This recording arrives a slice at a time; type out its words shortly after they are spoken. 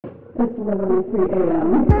It's literally 3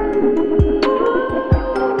 a.m.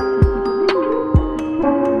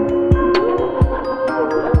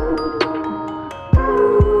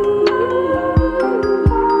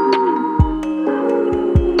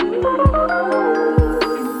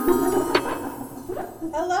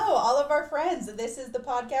 Hello, all of our friends. This is the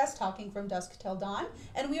podcast Talking from Dusk Till Dawn,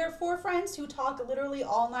 and we are four friends who talk literally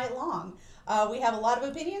all night long. We have a lot of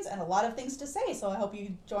opinions and a lot of things to say, so I hope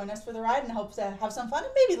you join us for the ride and hope to have some fun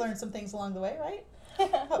and maybe learn some things along the way, right?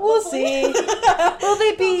 We'll see. Will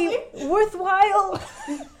they be worthwhile,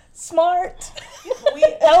 smart,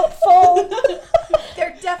 helpful?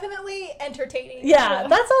 They're definitely entertaining. Yeah,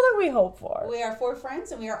 that's all that we hope for. We are four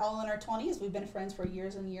friends, and we are all in our 20s. We've been friends for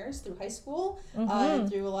years and years through high school,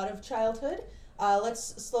 through a lot of childhood. Let's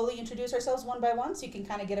slowly introduce ourselves one by one so you can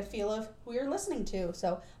kind of get a feel of who you're listening to.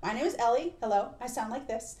 So, my name is Ellie. Hello. I sound like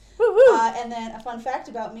this. And then a fun fact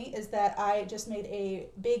about me is that I just made a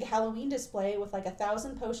big Halloween display with like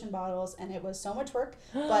 1,000 potion bottles, and it was so much work,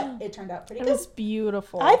 but it turned out pretty It good. was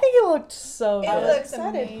beautiful. I think it looked so It good. looks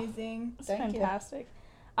excited. amazing. It's Thank you. fantastic.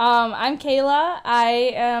 I'm Kayla.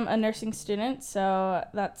 I am a nursing student, so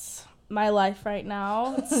that's my life right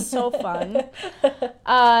now. It's so fun.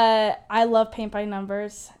 I love paint by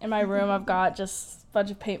numbers. In my room, I've got just a bunch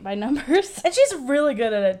of paint by numbers. And she's really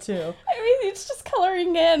good at it too. I mean, it's just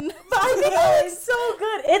coloring in. But I think it looks so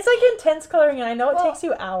good. It's like intense coloring, and I know it Well, takes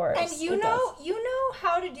you hours. And you It know does.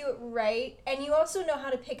 how to do it right, and you also know how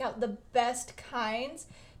to pick out the best kinds,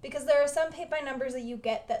 because there are some paint by numbers that you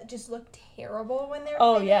get that just look terrible when they're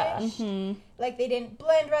Oh, finished. yeah. Mm-hmm. Like they didn't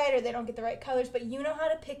blend right or they don't get the right colors, but you know how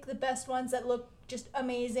to pick the best ones that look just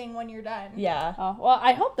amazing when you're done. Yeah. Oh, well,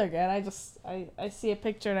 I hope they're good. I see a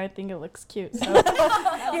picture and I think it looks cute. So. You're like,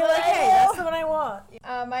 hey, that's the one I want.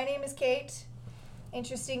 My name is Kate.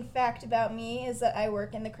 Interesting fact about me is that I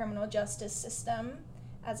work in the criminal justice system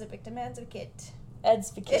as a victim advocate.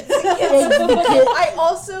 Advocate. I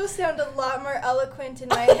also sound a lot more eloquent in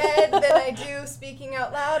my head than I do speaking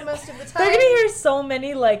out loud most of the time. They're gonna hear so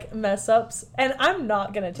many like mess ups, and I'm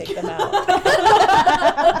not gonna take them out.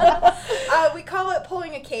 We call it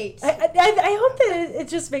pulling a Kate. I hope that it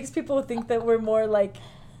just makes people think that we're more like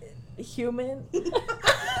human.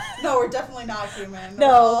 No, we're definitely not human.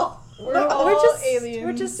 No. We're all just aliens.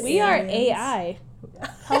 We're just We are aliens. AI.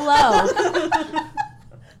 Hello.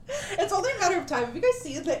 It's only a matter of time. Have you guys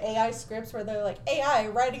seen the AI scripts where they're like, AI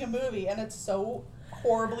writing a movie, and it's so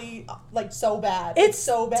horribly, like, so bad. It's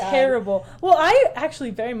so bad. terrible. Well, I actually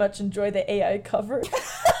very much enjoy the AI covers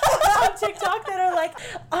on TikTok that are like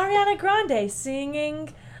Ariana Grande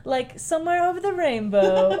singing like Somewhere Over the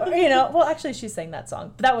Rainbow. Or, well, actually she sang that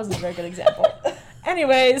song, but that wasn't a very good example.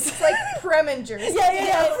 Anyways. It's like Premingers.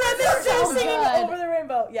 Yeah. They're so Singing good. Over the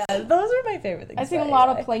Rainbow. Yeah, those are my favorite things. I sing a about lot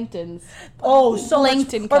AI. of Planktons. Oh, so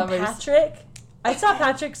Plankton much. covers. Or Patrick. I saw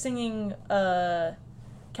Patrick singing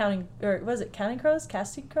Counting Crows?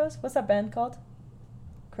 Casting Crows? What's that band called?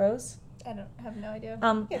 Crows? I don't have no idea.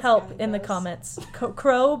 It's Help Counting in the Crows. comments.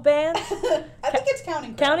 Crow band? I think it's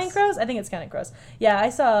Counting Crows. Counting Crows? I think it's Counting Crows. Yeah, I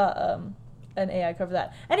saw an AI cover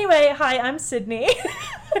that. Anyway, hi, I'm Sydney.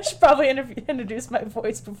 I should probably introduce my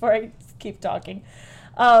voice before I keep talking.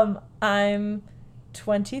 I'm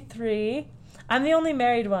 23. I'm the only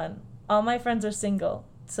married one. All my friends are single,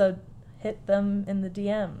 so hit them in the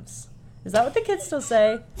DMs. Is that what the kids still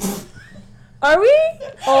say? Are we?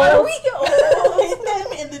 Are we old? Hit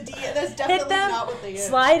them in the DMs. That's definitely Hit them, not what they is.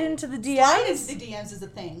 slide into the DMs. Slide into the DMs is a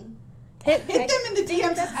thing. Hit Hit them in the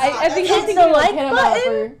DMs is not. I think That's I think the we like hit 'em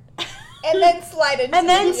button. up And then slide into and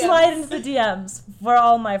then the DMs. slide into the DMs for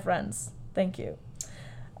all my friends. Thank you.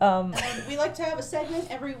 And we like to have a segment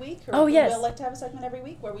every week. Oh, yes. We will like to have a segment every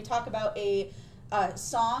week where we talk about a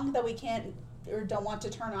song that we can't or don't want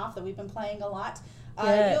to turn off that we've been playing a lot.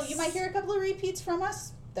 Yes. You might hear a couple of repeats from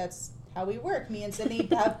us. That's how we work. Me and Sydney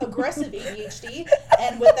have aggressive ADHD,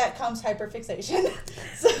 and with that comes hyperfixation.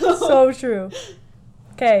 So true.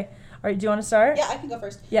 Okay. All right, do you want to start? Yeah, I can go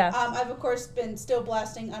first. Yeah. I've of course been still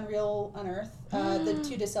blasting Unreal Unearth, the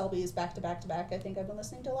two DeSelbys back to back to back. I think I've been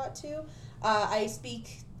listening to a lot too. I speak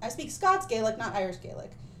Scots Gaelic, not Irish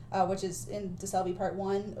Gaelic, which is in DeSelby Part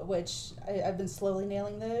 1, which I've been slowly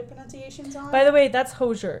nailing the pronunciations on. By the way, that's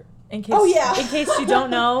Hosier. In case, Oh, yeah. In case you don't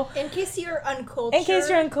know. In case you're uncultured. In case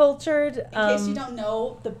you're uncultured. in case you don't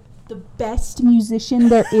know, the best musician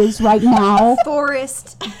there is right now.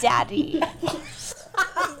 Forest Daddy.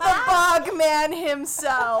 The Bog Man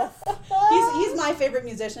himself. He's my favorite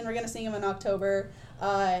musician. We're gonna sing him in October.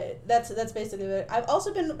 That's basically it. I've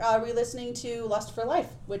also been re-listening to Lust for Life,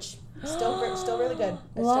 which still really good. I still really like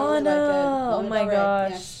it. Lana. Oh Lana my Del Rey,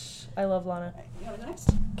 gosh. yeah. I love Lana. You want to go next?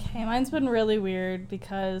 Okay, mine's been really weird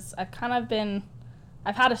because I've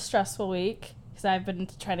had a stressful week because I've been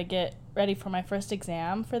trying to get ready for my first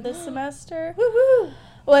exam for this semester. Woohoo!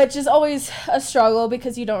 Which is always a struggle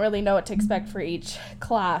because you don't really know what to expect for each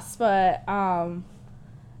class. But I've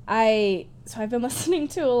been listening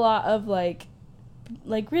to a lot of like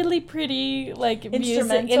really pretty like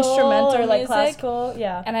instrumental or like music. classical.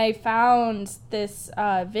 Yeah. And I found this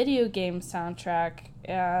video game soundtrack.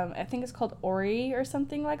 I think it's called Ori or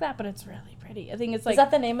something like that, but it's really pretty. I think it's like Is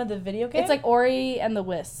that the name of the video game? it's like Ori and the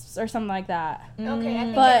Wisps or something like that. Okay, I think I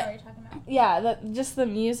know But- what you're talking about. Yeah, just the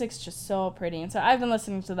music's just so pretty, and so I've been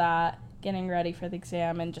listening to that, getting ready for the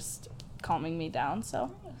exam, and just calming me down.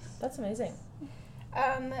 So That's amazing.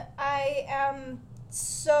 I am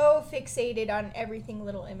so fixated on everything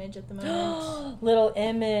Little Image at the moment. Little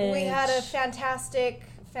Image. We had a fantastic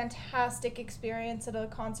experience at a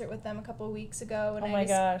concert with them a couple of weeks ago, and Oh I my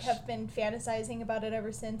just gosh. have been fantasizing about it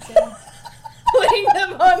ever since. And putting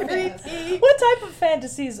them on repeat. What type of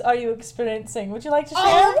fantasies are you experiencing? Would you like to share?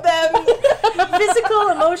 All of them. Physical,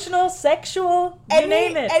 emotional, sexual, you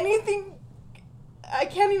name it. Anything. I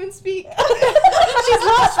can't even speak. She's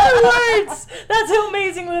lost for words. That's how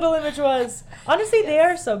amazing Little Image was. Honestly, they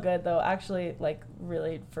are so good, though. Actually, like,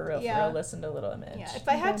 really, for real, listen to Little Image. Yeah, if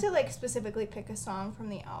I had to like specifically pick a song from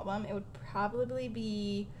the album, it would probably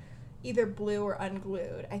be either Blue or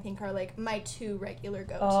Unglued. I think are like my two regular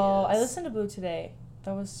go-tos. Oh, I listened to Blue today.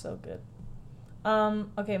 That was so good.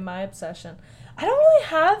 Okay, my obsession. I don't really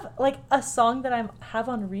have like a song that I have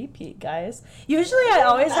on repeat, guys. Usually I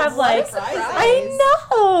always have like I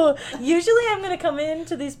know. Usually I'm going to come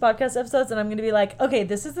into these podcast episodes and I'm going to be like, "Okay,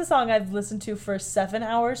 this is the song I've listened to for 7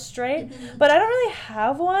 hours straight." But I don't really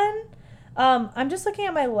have one. I'm just looking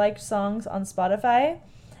at my liked songs on Spotify,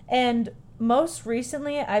 and most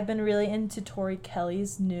recently I've been really into Tori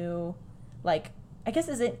Kelly's new, like, I guess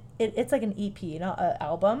it's like an EP, not an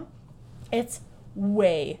album. It's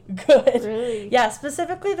way good. Really? Yeah,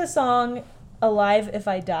 specifically the song Alive If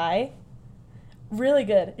I Die. Really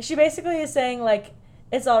good. She basically is saying, like,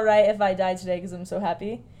 it's alright if I die today because I'm so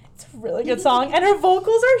happy. It's a really good song. And her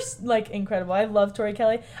vocals are, like, incredible. I love Tori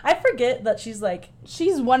Kelly. I forget that she's, like...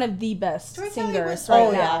 she's one of the best Tori Kelly singers was- right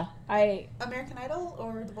Oh, now. American Idol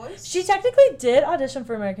or The Voice? She technically did audition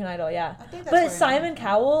for American Idol, yeah. I think that's But where I know Simon her.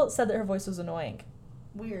 Cowell said that her voice was annoying.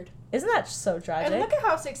 Weird. Isn't that so And tragic? look at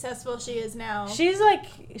how successful she is now. She's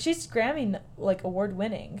Grammy, like, award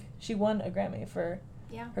winning. She won a Grammy for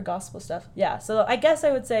Yeah. her gospel stuff. Yeah, so I guess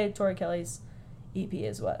I would say Tori Kelly's EP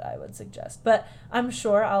is what I would suggest. But I'm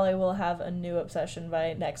sure I will have a new obsession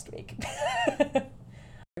by next week.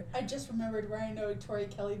 I just remembered where I know Tori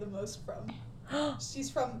Kelly the most from. She's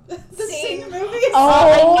from the Sing. Sing movie.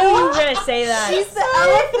 Oh, I knew you were going to say that. She's the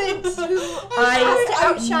elephant who I has to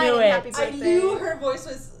outshine knew in it. Happy I Birthday. knew her voice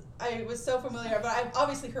was so familiar, but I've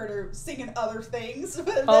obviously heard her sing in other things.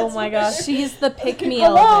 But Oh that's my weird. gosh. She's the pick-me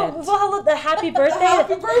Hello, elephant. well, the happy birthday.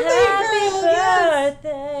 happy birthday girl, yes.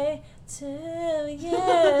 birthday to you.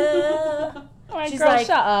 Oh my She's girl, like-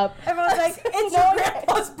 shut up. Everyone's like, it's your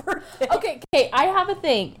grandpa's birthday. Okay, I have a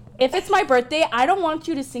thing. If it's my birthday, I don't want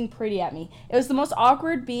you to sing pretty at me. It was the most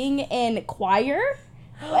awkward being in choir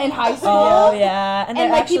in high school. Oh, yeah. And they're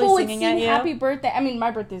And like actually people would singing sing at you. happy birthday. I mean,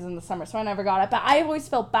 my birthday's in the summer, so I never got it. But I always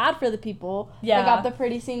felt bad for the people Yeah. that got the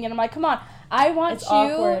pretty singing. And I'm like, come on, I want It's you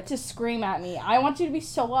awkward. to scream at me. I want you to be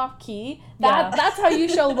so off key. Yeah. That's how you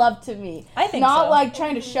show love to me. I think not so. like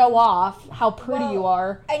trying to show off how pretty Well, you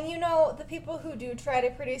are. And you know, the people who do try to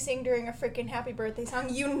pretty sing during a freaking happy birthday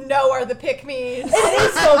song, you know are the pick-me's. It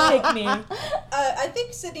is so pick me. I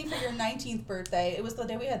think, Sydney, for your 19th birthday, it was the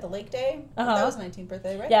day we had the lake day. Uh-huh. That was 19th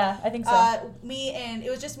birthday, right? Yeah, I think so. It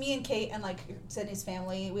was just me and Kate and like Sydney's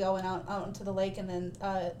family. We all went out into the lake, and then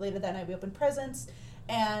later that night we opened presents,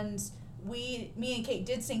 and me and Kate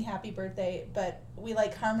did sing Happy Birthday, but we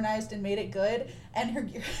like harmonized and made it good.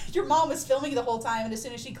 And your mom was filming the whole time, and as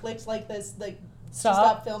soon as she clicked like this, like she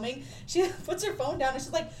stopped filming, she puts her phone down and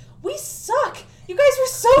she's like, "We suck. You guys were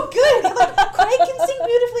so good. Like, Craig can sing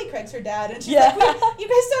beautifully." Craig's her dad, and she's Yeah. like, "You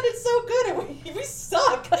guys sounded so good, and we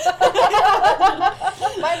suck."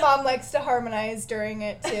 My mom likes to harmonize during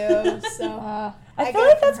it too, so I I feel get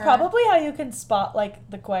like it from that's her. probably how you can spot like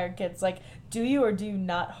the choir kids. Like, do you or do you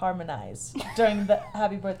not harmonize during the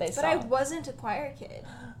happy birthday but song? I wasn't a choir kid.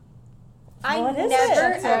 I What is it? never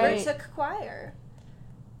That's ever right. took choir.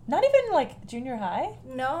 Not even like junior high.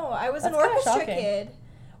 No, I was That's an kinda orchestra shocking. kid.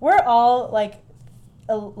 We're all like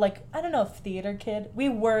I don't know if theater kid. We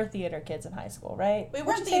were theater kids in high school, right? We Would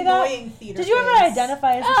weren't you the say that? annoying theater Did you ever kids.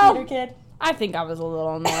 identify as a Oh. theater kid? I think I was a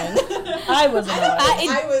little annoying. I was annoyed.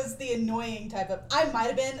 I was the annoying type of. I might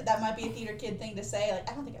have been. That might be a theater kid thing to say. Like,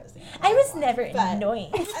 I don't think I was the annoying I was one, never but annoying.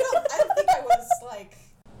 I don't think I was like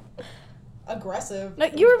aggressive. No,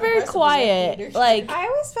 you were very aggressively a quiet. theater Like, I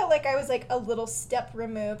always felt like I was like a little step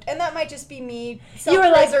removed, and that might just be me You were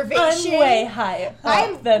like self-preservation. I'm way higher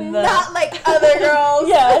I'm than the. not like other girls.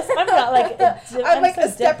 Yes, I'm not like. I'm like so a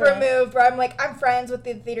step different. removed, where I'm like I'm friends with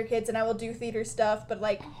the theater kids, and I will do theater stuff, but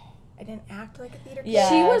like I didn't act like a theater kid. Yeah.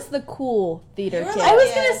 she was the cool theater You were kid. like- I was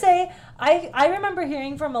Yeah. gonna say I remember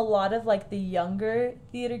hearing from a lot of like the younger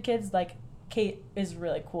theater kids like Kate is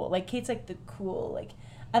really cool. Like Kate's like the cool like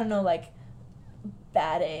I don't know like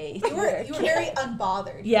bad A. You were very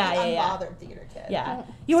unbothered. Yeah, You were yeah. unbothered theater kid. Yeah,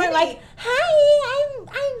 you weren't Sydney- like hi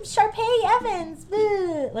I'm Sharpay Evans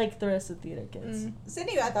like the rest of theater kids.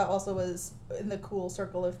 Sydney, I thought also was in the cool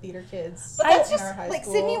circle of theater kids. But that's in just our high like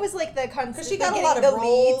school. Sydney was like the constant. 'Cause she got a getting lot of the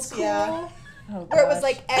roles, leads cool, yeah. Oh, where it was gosh.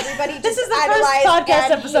 like everybody just This is the idolized first podcast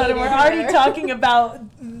and episode, and we're hated already her. talking about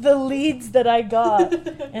the leads that I got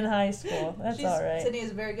in high school. That's all right. Sydney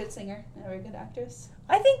is a very good singer and a very good actress.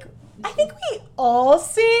 I think we all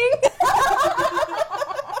sing.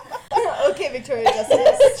 Okay, Victoria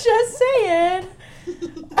Justice. Just saying.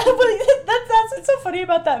 But that's what's so funny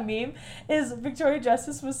about that meme is Victoria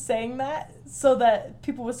Justice was saying that so that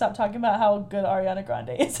people would stop talking about how good Ariana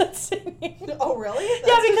Grande is at singing. Oh, really?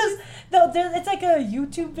 Yeah, because it's like a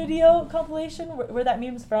YouTube video compilation where that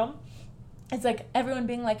meme's from. It's like everyone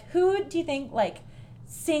being like, who do you think like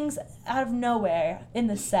sings out of nowhere in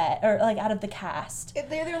the set or like out of the cast?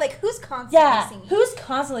 They're like, who's constantly Yeah, singing? who's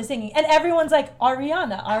constantly singing? And everyone's like,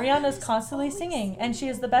 Ariana. Ariana's constantly singing, and she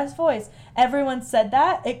has the best voice. Everyone said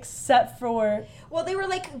that except for Well, they were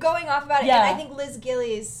like going off about it, Yeah. and I think Liz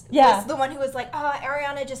Gillies Yeah. was the one who was like, "Oh,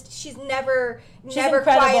 Ariana, she's never quiet.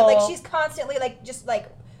 incredible. Like she's constantly like just like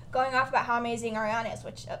going off about how amazing Ariana is,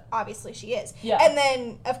 which obviously she is." Yeah. And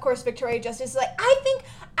then of course Victoria Justice is like, I think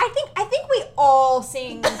we all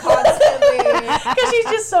sing constantly." because she's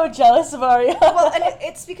just so jealous of Ariana. Well, and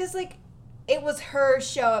it's because like it was her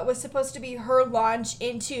show. It was supposed to be her launch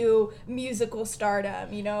into musical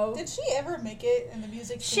stardom, you know? Did she ever make it in the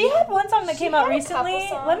music she scene? had one song that She came out had a couple recently.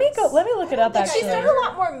 songs. Let me look it up think actually. She's done a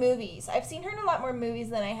lot more movies. I've seen her in a lot more movies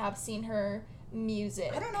than I have seen her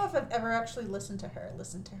music. I don't know if I've ever actually listened to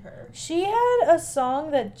her. She had a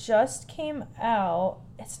song that just came out.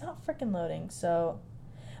 It's not freaking loading, so.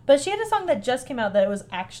 But she had a song that just came out that it was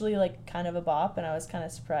actually like kind of a bop, and I was kind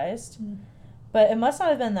of surprised. But it must not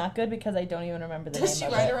have been that good because I don't even remember the Does she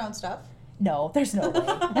name of write it. her own stuff? No, there's no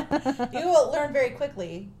way. You will learn very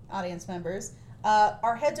quickly, audience members.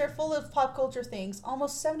 Our heads are full of pop culture things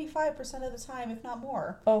almost 75% of the time, if not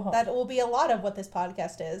more. Oh, That will be a lot of what this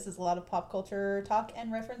podcast is a lot of pop culture talk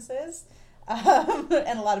and references,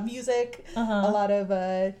 and a lot of music, Uh-huh. a lot of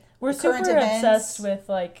We're current super events. obsessed with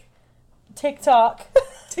like TikTok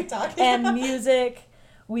TikTok and music.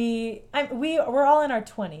 We're all in our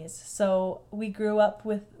 20s, so we grew up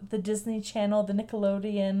with the Disney Channel, the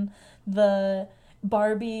Nickelodeon, the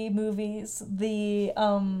Barbie movies, the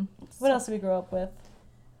what else did we grow up with?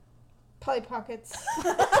 Polly Pockets.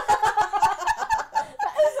 That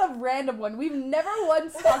is a random one. We've never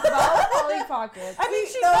once talked about Polly Pockets. I mean,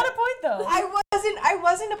 she's no. got a point though. I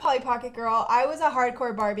wasn't a Polly Pocket girl. I was a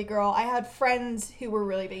hardcore Barbie girl. I had friends who were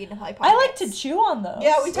really big into Polly Pockets. I like to chew on those.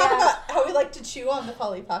 Yeah, we talk Yeah. about how we like to chew on the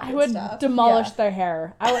Polly Pocket I would stuff. demolish Yeah. their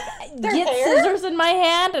hair. I would Their get hair? scissors in my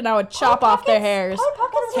hand and I would chop off their hairs. Polly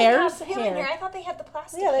Pockets Hairs, didn't have human hair. hair. I thought they had the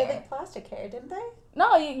plastic Yeah, they hair. had like plastic hair, didn't they?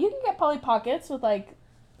 No, you can get Polly Pockets with like.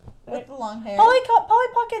 With the long hair. Polly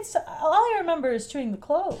Pockets, all I remember is chewing the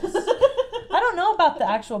clothes. I don't know about the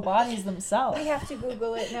actual bodies themselves. We have to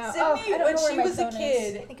Google it now. Sydney, I don't when know where she my was a phone is. I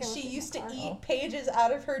kid, think I she left it used in to the car. eat pages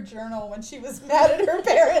out of her journal when she was mad at her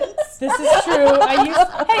parents. This is true.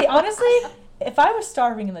 Hey, honestly, if I was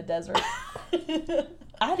starving in the desert,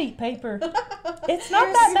 I'd eat paper. It's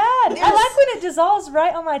not that bad. I there's- like when it dissolves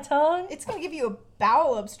right on my tongue. It's gonna give you a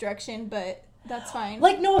bowel obstruction, but that's fine.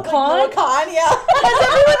 Like Noah Khan. Noah Khan, yeah. Has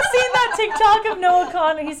everyone seen that TikTok of Noah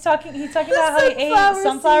Khan? He's talking about how he ate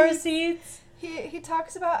sunflower seeds. He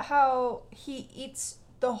talks about how he eats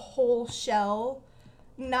the whole shell,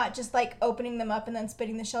 not just like opening them up and then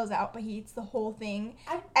spitting the shells out, but he eats the whole thing.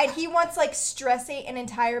 And he once like stress ate an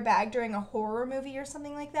entire bag during a horror movie or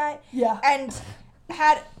something like that. Yeah. And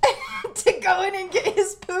had to go in and get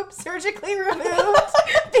his poop surgically removed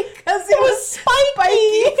because it was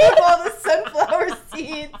spiky from all the sunflower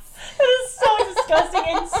seeds. That is so disgusting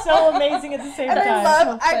and so amazing at the same And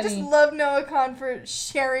time. I just love Noah Khan for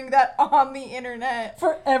sharing that on the internet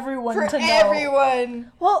For everyone for to know.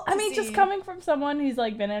 everyone. Well, I to mean, just see. coming from someone who's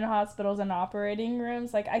like been in hospitals and operating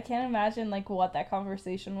rooms, like I can't imagine like what that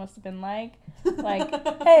conversation must have been like. Like,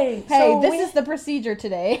 Hey, hey, so this we- is the procedure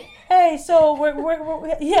today. Hey, so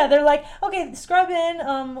we're yeah, they're like, okay, scrub in.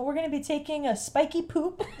 We're gonna be taking a spiky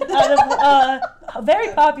poop out of a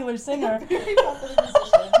very popular singer. Very popular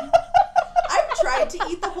musician. I've tried to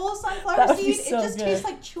eat the whole That sunflower would be seed. so It just good. tastes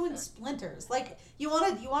like chewing splinters. Like you want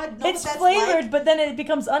to know It's what that's flavored, like? but then it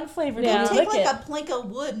becomes unflavored. Yeah. when You you take lick like it. a plank of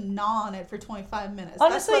wood and gnaw on it for 25 minutes.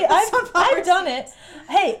 Honestly, That's what the sunflower I've done seed it.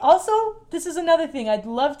 Hey, also, this is another thing. I'd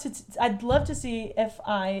love to see if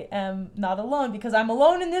I am not alone, because I'm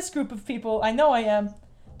alone in this group of people. I know I am.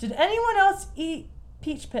 Did anyone else eat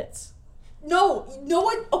peach pits? No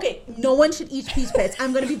one. Okay, no one should eat peach pits.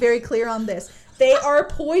 I'm going to be very clear on this. They are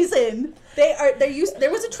poison. They're used. There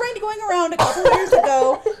was a trend going around a couple of years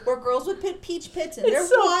ago where girls would put peach pits in their It's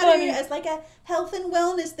so water funny. as like a health and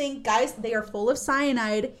wellness thing. Guys, they are full of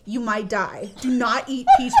cyanide. You might die. Do not eat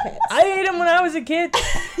peach pits. I ate them when I was a kid.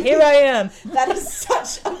 Here I am. That is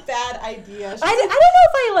such a bad idea. I don't know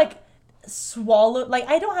if I like swallow. Like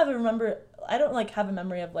I don't like have a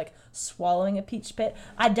memory of like swallowing a peach pit.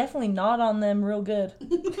 I definitely gnawed on them real good.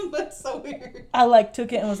 That's so weird. I like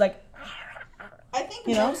took it and was like, I think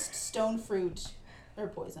You know? most stone fruit are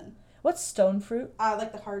poison. what's stone fruit?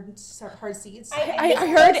 Like the hard seeds.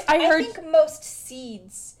 I think most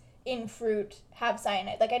seeds in fruit have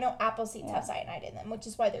cyanide. Like I know apple seeds have cyanide in them, which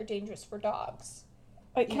is why they're dangerous for dogs.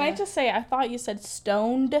 Wait, can I Yeah. just say, I thought you said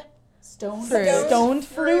stoned. Stone Fruit. fruit. Stoned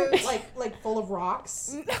fruit? like full of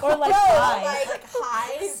rocks. Or like No, pie? Like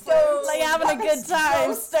high Stone. fruit. Like having a good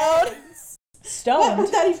time, Stone. What Stoned?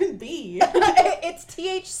 would that even be? It's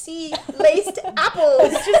THC laced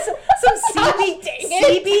apples. It's just some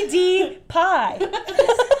CBD pie.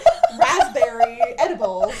 Raspberry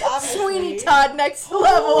edibles. Obviously. Sweeney Todd next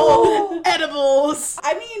level edibles.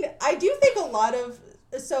 I mean, I do think a lot of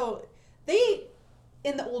they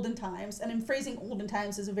in the olden times, and I'm phrasing olden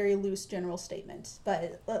times as a very loose general statement,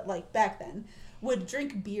 but like back then, would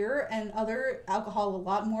drink beer and other alcohol a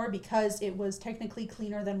lot more because it was technically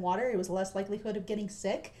cleaner than water. It was less likelihood of getting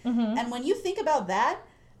sick. And when you think about that,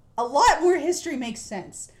 a lot more history makes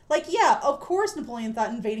sense. Like, yeah, of course Napoleon thought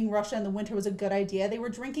invading Russia in the winter was a good idea. They were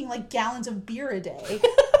drinking like gallons of beer a day.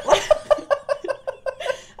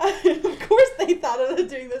 Of course they thought of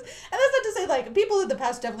doing this. And that's not to say, like, people in the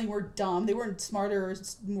past definitely were dumb. They weren't smarter or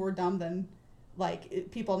more dumb than, like,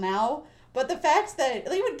 people now. But the fact that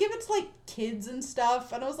they would give it to, like, kids and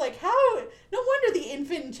stuff, and I was like, how? No wonder the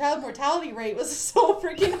infant and child mortality rate was so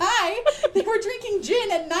freaking high. They were drinking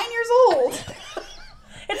gin at 9 years old.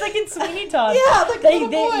 It's like in Sweeney Todd. Yeah, like the little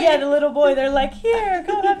boy. Yeah, the little boy. They're like, here,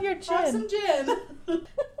 go have your Have gin. some gin.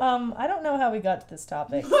 I don't know how we got to this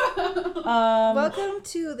topic. Welcome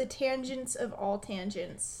to the tangents of all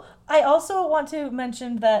tangents. I also want to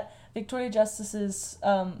mention that Victoria Justice's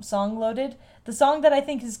song Loaded, the song that I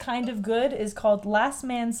think is kind of good is called Last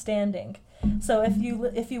Man Standing. So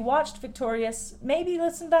if you watched Victorious, maybe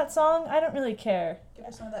listen to that song. I don't really care. Give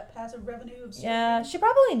her some of that passive revenue. Yeah, she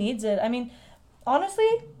probably needs it. I mean, honestly,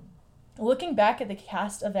 looking back at the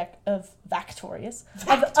cast of Victorious,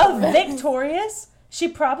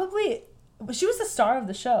 she was the star of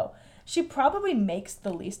the show. She probably makes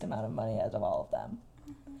the least amount of money out of all of them.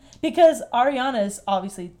 Because Ariana is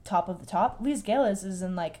obviously top of the top. Lise Gales is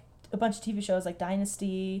in like a bunch of TV shows like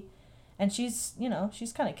Dynasty, and she's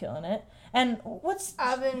kind of killing it. And what's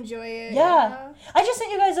I've enjoyed it. yeah. I just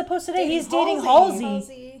sent you guys a post today. Dating He's dating Halsey.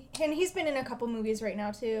 Halsey. And he's been in a couple movies right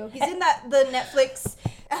now too. He's in the Netflix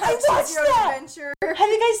I Choose watched Your Own that. Adventure. Have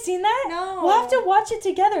you guys seen that? No. We'll have to watch it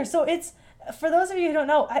together. So it's, for those of you who don't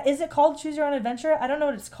know, is it called Choose Your Own Adventure? I don't know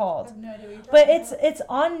what it's I called. have no idea what you're talking But about. it's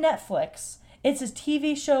on Netflix. It's a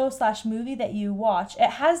TV show / movie that you watch.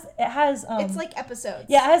 It has It's like episodes.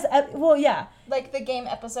 yeah, it has well, yeah. Like the game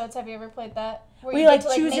episodes. Have you ever played that? Where We, you like,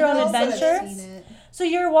 get to, choose make your own little adventure? I've cities. seen it. So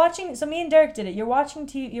you're watching. So me and Derek did it. You're watching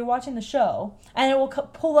the show, and it will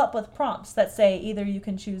pull up with prompts that say either you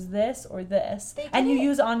can choose this or this, They did and you it.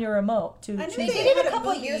 use on your remote to I knew choose They it. did had it a a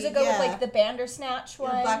couple movie, years ago yeah. with like the Bandersnatch Or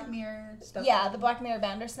one. Black Mirror stuff. Yeah, the Black Mirror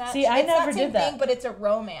Bandersnatch. See, I it's never that same did that. thing, but it's a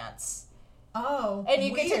romance, Oh. and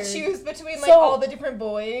you weird. get to choose between like So, all the different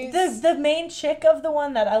boys. The main chick of the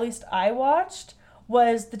one that at least I watched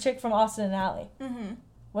was the chick from Austin and Ally. Mm-hmm.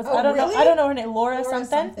 What's Oh, I don't really? know. I don't know her name. Laura, Laura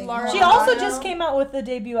something. Laura She also Logano. just came out with the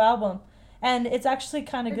debut album, and it's actually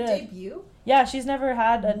kind of Her good. debut? Yeah, she's never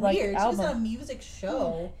had a like Weird. She was album. on a music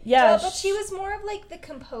show. Yeah, Well, but she was more of like the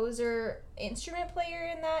composer, instrument player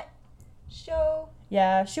in that show.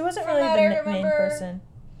 Yeah, she wasn't From really what the I main remember, person.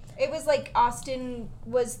 It was like Austin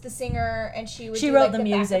was the singer, and she would. She do, wrote like, the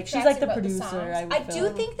backup music. She's tracks like and the wrote producer, songs. I would I feel.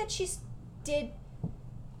 do think that she did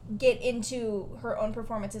get into her own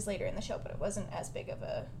performances later in the show, but it wasn't as big of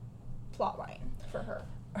a plot line for her.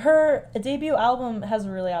 Her debut album has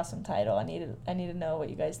a really awesome title. I need to know what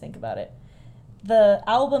you guys think about it. The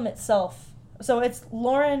album itself, so it's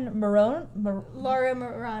Laura Morano. Laura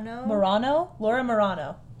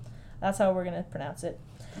Morano. That's how we're gonna pronounce it.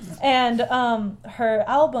 And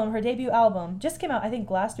her debut album, just came out, I think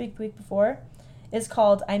last week, the week before, is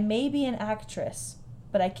called "I May Be an Actress,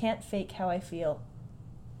 but I Can't Fake How I Feel."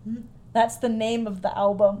 That's the name of the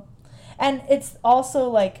album. And it's also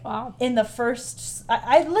like Wow. in the first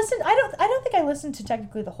I listened I don't think I listened to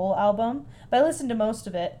technically the whole album, but I listened to most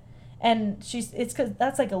of it. And it's cuz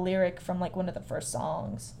that's like a lyric from like one of the first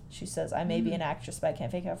songs. She says, "I may be an actress, but I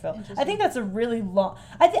can't fake how I feel." I think that's a really long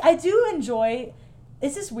I do enjoy.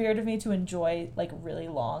 Is this weird of me to enjoy like really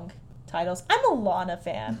long titles? I'm a Lana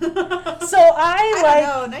fan. So I like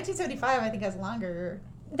don't know. 1975 I think has longer.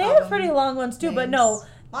 they have pretty long ones too, but no. names.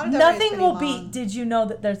 Lana Del Rey's Nothing pretty will long. beat Did You Know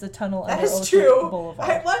That There's a Tunnel That Under is Ocean true.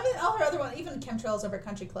 Boulevard? All her other one, even Chemtrails Over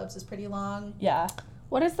Country Clubs, is pretty long. Yeah.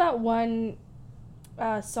 What is that one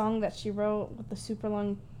song that she wrote with the super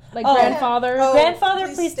long, like Oh. grandfather? Oh, Grandfather,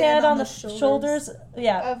 please stand on the shoulders.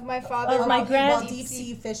 Yeah. Of my father. Of my While grand- deep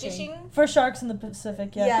sea fishing. For sharks in the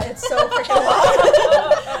Pacific, yeah. Yeah, it's so freaking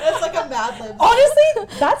long. It's like a Mad Lib.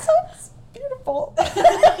 Honestly, that sounds beautiful.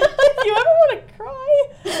 If you ever want to cry,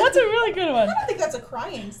 that's a really good one. I don't think that's a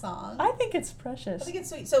crying song. I think it's precious. I think it's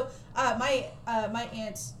sweet. So my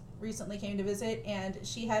aunt recently came to visit, and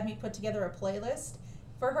she had me put together a playlist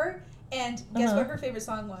for her. And guess what her favorite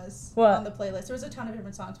song was What? on the playlist? There was a ton of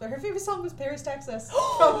different songs, but her favorite song was Paris, Texas.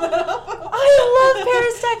 I love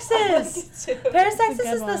Paris, Texas. Paris, a Texas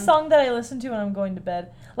good is the one. song that I listen to when I'm going to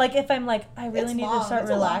bed. Like if I'm like, I really It's need long. to start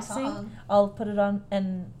It's a long relaxing, song. I'll put it on,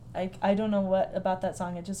 and I don't know what about that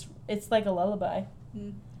song. It's like a lullaby.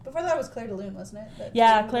 Before that was Claire de Lune, wasn't it? That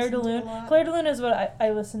Yeah, you Claire de listened to a Lune. lot? Claire de Lune is what I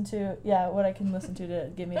listen to. Yeah, what I can listen to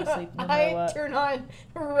get me to sleep no matter I what. turn on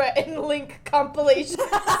Rhett and Link compilation.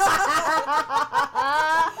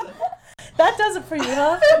 That does it for you,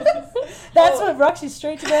 huh? That's what rocks you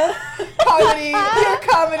straight to bed. Comedy, pure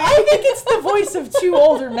comedy. I think it's the voice of two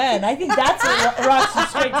older men. I think that's what rocks you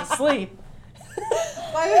straight to sleep.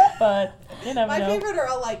 But you never My know. favorite are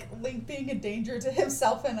all like Link being a danger to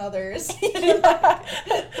himself and others.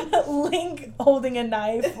 Link holding a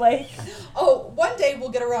knife, like Oh, one day we'll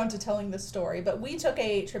get around to telling this story, but we took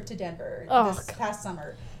a trip to Denver Oh, this past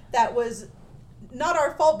summer. That was not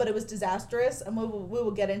our fault, but it was disastrous, and we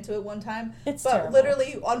will get into it one time. It's but terrible.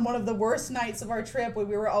 literally on one of the worst nights of our trip, when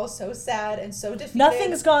we were all so sad and so defeated.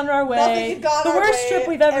 nothing's gone our way. Nothing had gone the our worst way. trip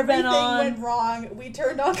we've ever Everything been on. went wrong. We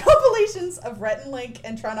turned on compilations of Rhett and Link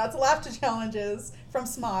and Try Not to Laugh to challenges from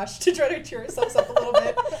Smosh to try to cheer ourselves up a little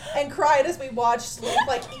bit, and cried as we watched Link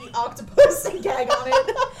like eat octopus and gag on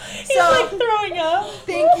it. He's like throwing up.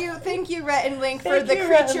 Thank you, Rhett and Link, for Thank the you,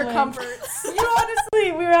 Rhett and creature Link. comforts. You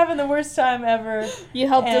honestly, we were having the worst time ever. You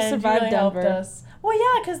helped us and survive you really helped Denver. us. Well,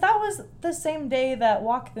 yeah, because that was the same day that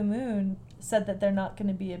Walk the Moon said that they're not going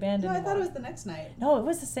to be No, abandoned. I thought it anymore. was the next night. No, it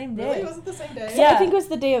was the same day. Really, was it the same day? Yeah. I think it was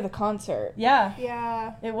the day of the concert. Yeah,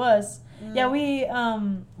 Yeah. it was. Mm.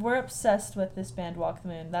 Yeah, we're obsessed with this band Walk the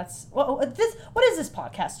Moon. That's what is this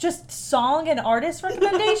podcast? Just song and artist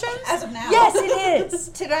recommendations? As of now. Yes, it is.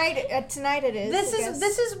 Tonight it is.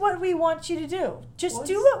 This is what we want you to do. Just Once-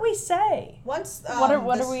 do what we say. Once. What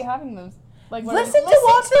are this- we having those? Like what Listen are to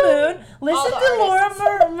Walk the Moon. all Listen the to Laura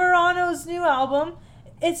artists. Morano's new album.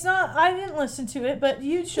 It's not. I didn't listen to it, but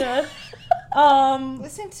you should.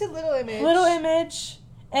 Listen to Little Image. Little Image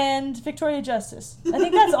and Victoria Justice. I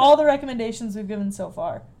think that's all the recommendations we've given so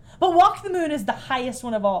far. But Walk the Moon is the highest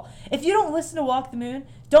one of all. If you don't listen to Walk the Moon,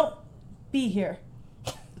 don't be here.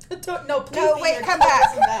 No, please. No, be wait, here. come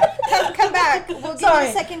Listen back. Come back. We'll give you Sorry,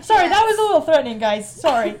 a second chance. sorry, that was a little threatening, guys.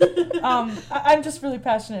 Sorry. I'm just really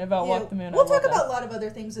passionate about Yeah, Walk the Moon. We'll I love talk that. about a lot of other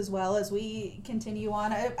things as well as we continue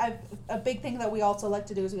on. A big thing that we also like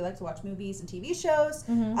to do is we like to watch movies and TV shows.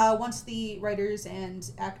 Mm-hmm. Once the writers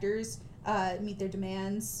and actors meet their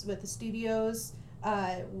demands with the studios,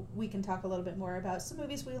 we can talk a little bit more about some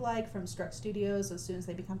movies we like from struck studios as soon as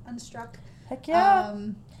they become unstruck. Heck yeah.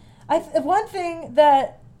 One thing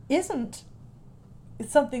that isn't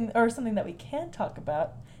something that we can talk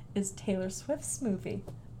about is Taylor Swift's movie.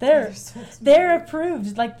 They're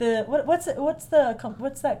approved. Like what's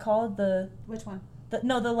that called? Which one?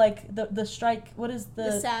 The strike. What is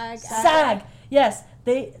The SAG. SAG. Yes,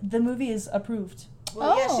 the movie is approved.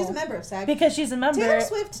 Well, yeah, Oh. she's a member of SAG. because she's a member. Taylor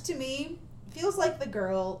Swift, to me, feels like the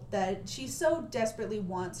girl that she so desperately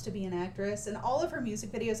wants to be an actress. And all of her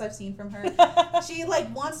music videos I've seen from her, she,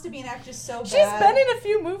 like, wants to be an actress so bad. She's been in a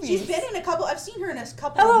few movies. She's been in a couple. I've seen her in a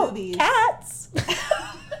couple Hello, of movies. Cats.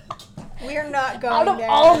 We're not going Out of there.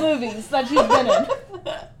 all movies that she's been in,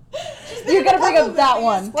 She's been you're in a gonna bring couple up that movies.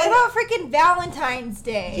 one. What about freaking Valentine's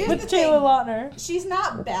Day? Here's With the Taylor thing. Lautner. She's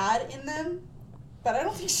not bad in them, but I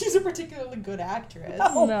don't think she's a particularly good actress.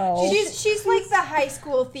 No. She's like the high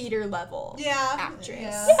school theater level. Yeah, Actress.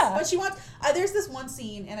 Yeah. But she wants. There's this one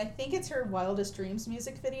scene, and I think it's her Wildest Dreams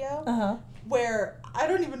music video, Uh-huh. where I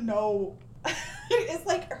don't even know. It's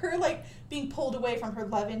like her like being pulled away from her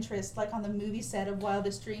love interest, like on the movie set of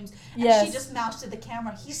Wildest Dreams, and Yes. she just mouths to the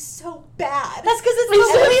camera. He's so bad. That's because it's And the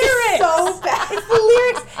it's lyrics. so bad. It's the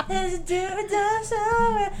lyrics. And it does so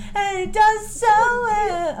well. And it does so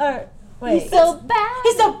well. Or, wait. He's so bad.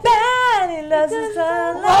 He's so bad. He loves us so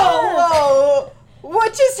Whoa, well. whoa.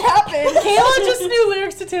 What just happened? Kayla just knew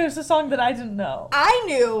lyrics to Taylor Swift song that I didn't know. I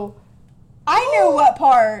knew what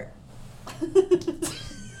part.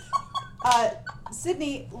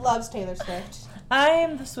 Sydney loves Taylor Swift. I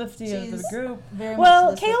am the Swiftie of the She's group. very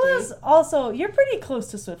Well, much the Kayla's Swiftie. also, you're pretty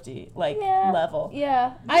close to Swiftie, like, level.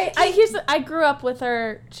 Yeah. I grew up with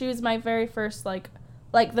her. She was my very first like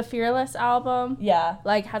the Fearless album. Yeah.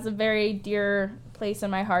 Like has a very dear place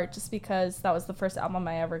in my heart just because that was the first album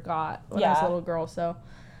I ever got when I was a Yeah. little girl. So,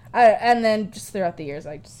 and then just throughout the years,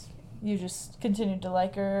 I just You just continued to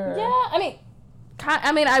like her? Or? yeah.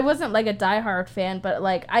 I mean, I wasn't like a diehard fan, but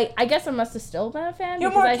like I guess I must have still been a fan. You're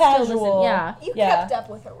because more I still casual. yeah, You Yeah. kept up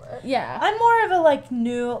with her work. yeah. I'm more of a, like,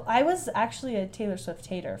 I was actually a Taylor Swift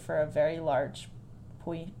hater for a very large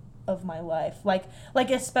point of my life. Like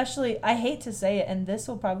especially, I hate to say it, and this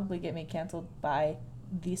will probably get me canceled by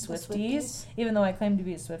the Swifties, Swifties. even though I claim to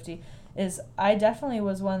be a Swiftie, is I definitely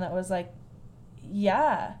was one that was like,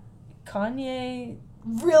 yeah, Kanye,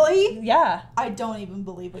 Really? yeah. I don't even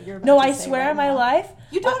believe what you're about No, to I say swear right on my now. life.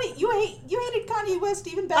 You don't. You hated Kanye West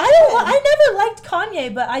even back I then. never liked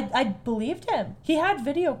Kanye, but I believed him. He had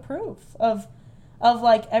video proof of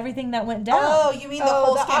like everything that went down. Oh, you mean the Oh,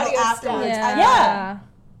 whole the scandal audio stuff. afterwards? Yeah. Yeah.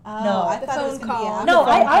 Oh, No. I The thought it was phone gonna be call. after. No, phone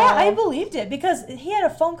I call. believed it because he had a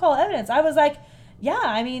phone call evidence. I was like, yeah,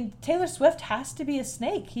 I mean, Taylor Swift has to be a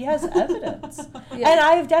snake. He has evidence. Yeah. And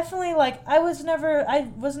I've definitely, like, I wasn't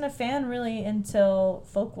a fan really until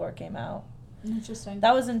Folklore came out. Interesting.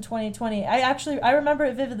 That was in 2020. I remember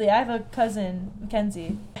it vividly. I have a cousin,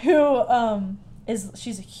 Mackenzie, who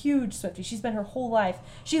she's a huge Swiftie. She's been her whole life.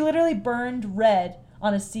 She literally burned Red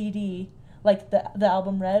on a CD, like the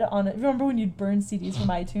album Red on it. Remember when you'd burn CDs from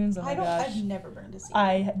iTunes? Oh my gosh. I've never burned a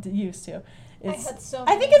CD. Used to. It's, had so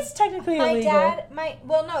I think many. it's technically My illegal. dad,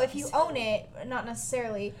 well, no, if you own it, not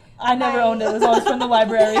necessarily. I never my- owned it. It was always from the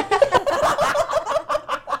library.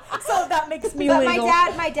 So that makes me But legal.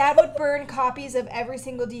 my dad would burn copies of every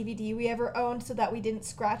single DVD we ever owned so that we didn't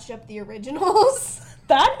scratch up the originals.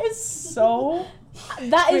 That is so.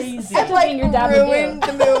 That is Crazy. such And a like thing your dad would ruin do.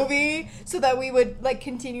 the movie so that we would like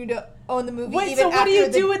continue to own the movie. Wait, even so what after do you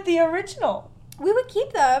the, do with the original? We would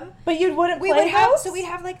keep them. But you wouldn't We play would have house? so we'd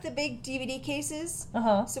have like the big DVD cases. Uh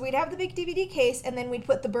huh. So we'd have the big DVD case, and then we'd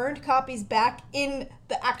put the burned copies back in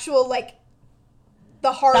the actual like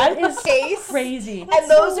the hard That is case. crazy. And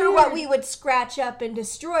those are what we would scratch up and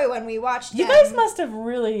destroy when we watched You them. guys must have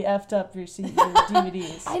really effed up your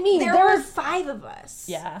DVDs. I mean, There there were were 5 of us.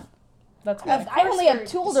 Yeah. That's I why. only we're have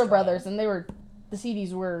 2 older destroyed. brothers, and the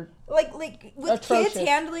CDs were Like with Atrocious. kids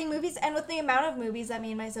handling movies, and with the amount of movies that me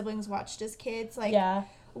and my siblings watched as kids, like Yeah.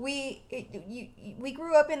 we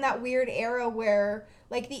grew up in that weird era where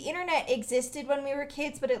like the internet existed when we were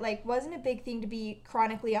kids, but it like wasn't a big thing to be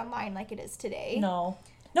chronically online like it is today. No,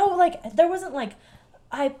 like there wasn't like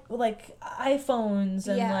iPhones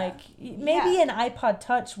and Yeah. like maybe Yeah. an iPod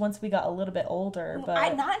Touch once we got a little bit older,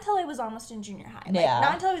 but Not until I was almost in junior high. Like, Yeah.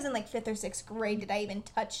 Not until I was in like 5th or 6th grade did I even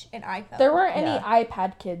touch an iPhone. there weren't any Yeah.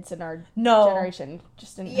 iPad kids in our no. generation.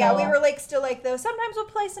 Just didn't. Yeah, No. we were like still like those. Sometimes we'll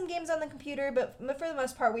play some games on the computer, but for the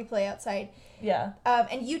most part we play outside. Yeah.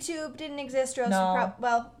 And YouTube didn't exist, or else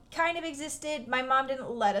No. kind of existed. My mom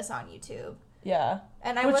didn't let us on YouTube, Yeah.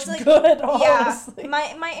 and I Which was like, good, yeah, honestly.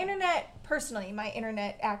 my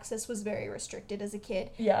internet access was very restricted as a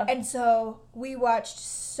kid, Yeah. and so we watched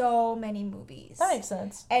so many movies. That makes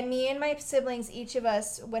sense. And me and my siblings, each of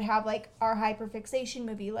us would have like our hyperfixation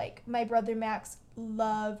movie. Like my brother Max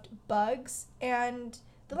loved Bugs and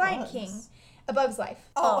The Lion Bugs. King. A Bug's Life.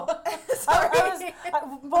 Oh, Sorry.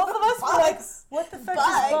 Both of us were like, what the fuck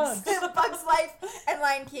is Bugs. bugs? Bug's Life and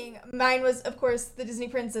Lion King. Mine was, of course, the Disney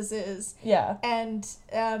princesses. Yeah. And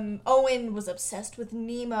Owen was obsessed with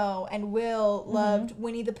Nemo, and Will loved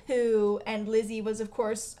Winnie the Pooh, and Lizzie was, of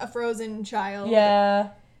course, a Frozen child. Yeah.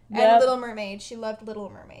 And Yep. Little Mermaid. She loved Little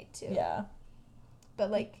Mermaid, too. Yeah.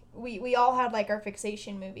 But, like, we all had, like, our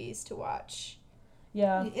fixation movies to watch.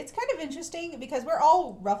 Yeah. It's kind of interesting because we're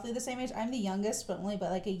all roughly the same age. I'm the youngest, but only by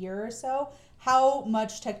like a year or so. How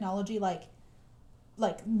much technology like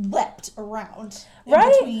leapt around in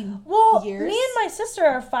Right? between Well, years. me and my sister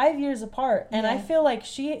are 5 years apart, and I Yeah. feel like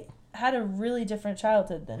she had a really different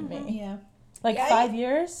childhood than me. Yeah. Like Yeah, 5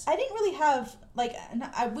 years? I didn't really have like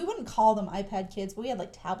we wouldn't call them iPad kids, but we had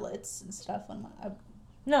like tablets and stuff. When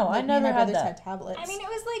No, I me and my never had brothers that. had tablets. I mean, it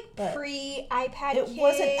was, like, But pre-iPad it kid.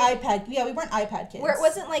 wasn't iPad. Yeah, we weren't iPad kids. Where it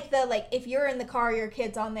wasn't, like, the, like, if you're in the car, your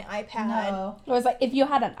kid's on the iPad. No. It was like if you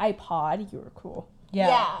had an iPod, you were cool.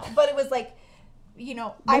 Yeah. But it was, like, you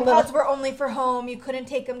know, The iPods little- were only for home. You couldn't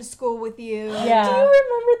take them to school with you. Yeah. Do you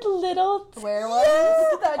remember the little Where ones?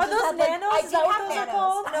 That Are just those had, like, nanos? I Is do that what have those are nanos.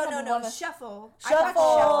 called? No, I no, have no. one. Shuffle. Shuffle.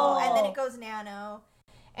 iPod Shuffle. And then it goes nano.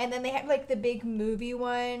 And then they had, like, the big movie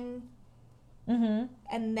one. Mm-hmm.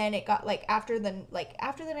 And then it got, like, after the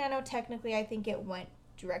nano, technically, I think it went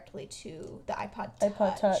directly to the iPod Touch.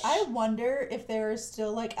 iPod Touch. I wonder if there are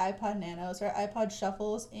still like iPod Nanos or iPod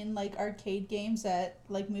Shuffles in like arcade games at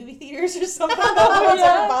like movie theaters or something. No one's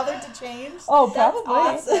Yeah. ever bothered to change. Oh, That's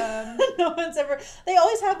probably. awesome. No one's ever. They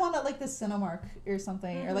always had one at like the Cinemark or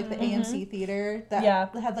something, or like the AMC theater that Yeah.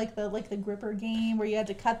 had like the gripper game where you had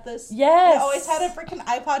to cut this. Yes. They always had a freaking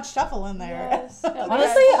iPod Shuffle in there. Yes.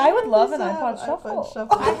 Honestly, I would love an iPod Shuffle.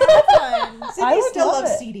 I had one. Sydney I would still love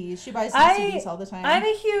loves it. CDs. She buys some I- CDs all the time. I'm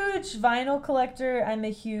a huge vinyl collector. I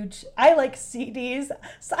like CDs.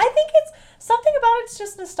 So I think it's something about it's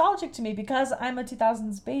just nostalgic to me because I'm a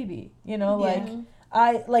 2000s baby. You know, Yeah.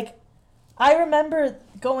 I remember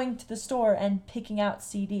going to the store and picking out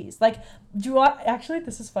CDs. Like, actually,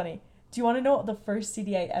 this is funny. Do you want to know what the first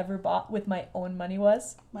CD I ever bought with my own money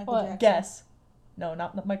was? Michael What? Jackson. Guess. No,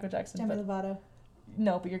 not Michael Jackson. Demi But Lovato.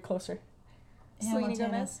 no, but you're closer. Hannah Selena Montana.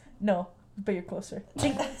 Gomez. No, but you're closer.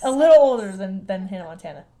 Think a little older than Hannah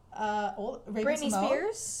Montana. Raven Britney Simone?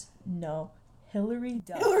 Spears. No, Hillary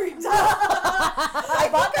Duff. Hillary Duff. I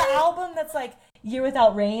bought the album that's like Year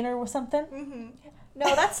Without Rain or something. Mm-hmm.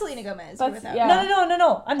 No, that's Selena Gomez. That's- Without- yeah.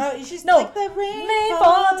 No. I'm Oh, she's no. like the rain May falls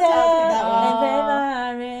fall down. that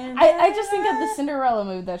one. I just think of the Cinderella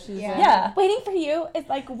mood that she's Yeah. in. Yeah. Waiting for you is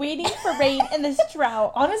like waiting for rain in this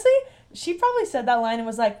drought. Honestly, she probably said that line and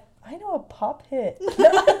was like, I know a pop hit.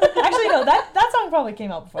 Actually, no, that song probably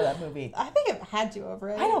came out before that movie. I think it had to over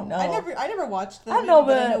it. I don't know. I never watched the I don't movie, know,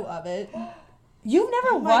 but I but- know of it. You've never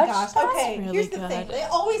Oh my watched gosh. that? Okay, really here's the thing. good. They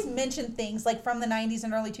always mention things like from the 90s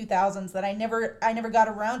and early 2000s that I never got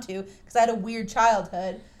around to because I had a weird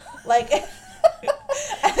childhood. Like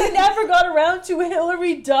You never got around to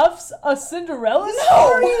Hillary Duff's A Cinderella No,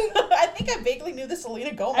 Story? I think I vaguely knew the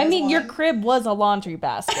Selena Gomez I mean, your one. crib was a laundry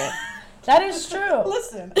basket. That is true.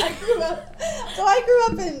 Listen, I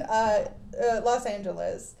grew up in Los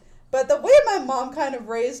Angeles. But the way my mom kind of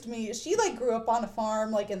raised me, she like grew up on a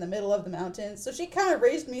farm like in the middle of the mountains. So she kind of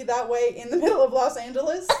raised me that way in the middle of Los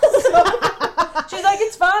Angeles. So, She's like,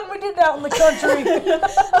 it's fine, we did that in the country.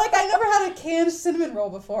 like I never had a canned cinnamon roll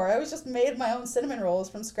before. I was just made my own cinnamon rolls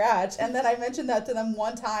from scratch. And then I mentioned that to them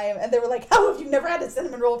one time and they were like, how have you never had a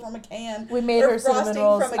cinnamon roll from a can? We made Or her cinnamon frosting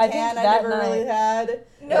rolls. from a I think can I that never really night. had.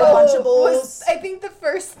 No, Or Lunchables. I think the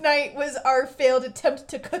first night was our failed attempt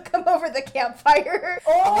to cook them over the campfire.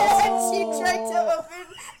 Oh. And she tried to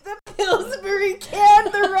open the Pillsbury can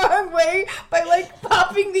the wrong way by like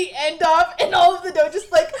popping the end off, and all of the dough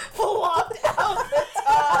just like flopped out the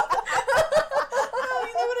top. Oh,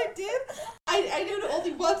 you know what I did? I knew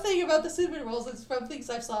only one thing about the cinnamon rolls. It's from things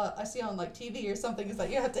I see on like TV or something. Is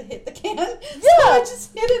that you have to hit the can. So I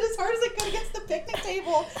just hit it as hard as I could against the picnic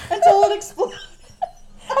table until it exploded.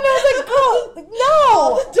 And I was like, girl,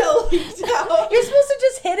 All no. the dough leaked out. You're supposed to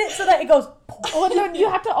just hit it so that it goes. Oh no, you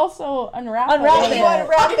have to also unwrap Unwrap it. it. You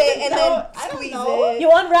unwrap it and No, then I don't squeeze know. it.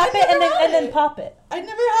 You unwrap I it and never then had it. pop it. I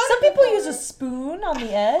never had. Some it people before. use a spoon on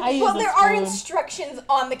the edge. I use Well, a there are spoon. instructions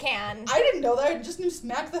on the can. I didn't know that. I just knew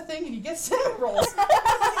smack the thing and you get cinnamon rolls.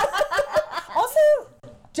 Also,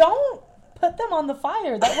 don't put them on the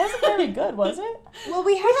fire. That wasn't very good, was it? Well,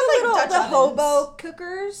 we had like, Dutch the ovens. hobo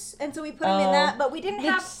cookers, and so we put them in Oh. that, but we didn't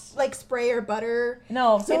have It's- like spray or butter.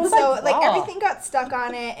 No, so it And was so, like, raw. everything got stuck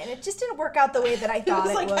on it, and it just didn't work out the way that I It thought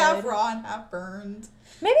was it like would. half raw and half burned.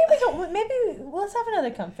 Maybe we don't. Maybe let's have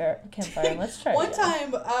another campfire. And let's try. One it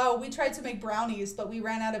again. time, we tried to make brownies, but we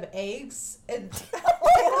ran out of eggs. And This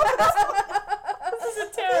is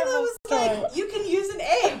a terrible Kayla was story. like, "You can use an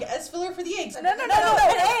egg as filler for the eggs." No, an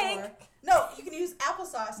egg. No, you can use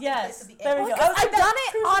applesauce in place Yes, of the egg. there we go. I've done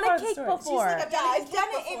it True on a part of the cake story. before. She's like, Yeah, I've done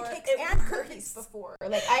it in before. cakes It and works. cookies before.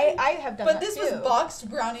 Like I have done But that this too. was boxed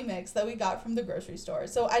brownie mix that we got from the grocery store.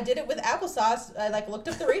 So I did it with applesauce. I looked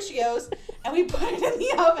up the ratios and we put it in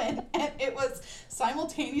the oven, and it was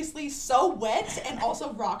simultaneously so wet and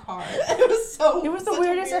also rock hard. It was so. It was the such a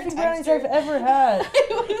weirdest weird effing brownies texture. I've ever had. It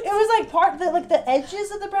It was like the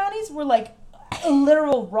edges of the brownies were like a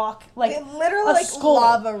literal rock, like It literally a like skull.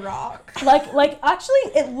 lava rock. like actually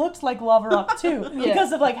it looked like lava rock too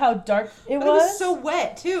because of like how dark it But it was so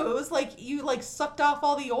wet too. It was like you sucked off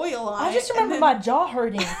all the oil on it. I just and remember then- my jaw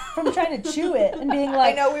hurting from trying to chew it and being I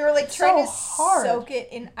like, know we were like so trying to hard. soak it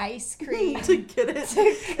in ice cream to get it.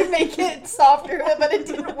 to make it softer, but it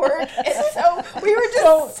didn't work. And so we were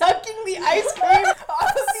just sucking the ice cream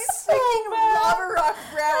off of these freaking lava rock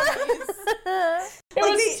brownies. It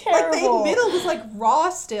was the terrible. middle was like raw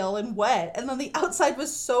still and wet, and then the outside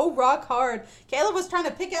was so rock hard. Kayla was trying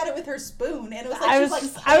to pick at it with her spoon, and it was like I she was was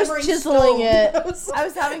just- like I was hammering chiseling stone. it. It was so- I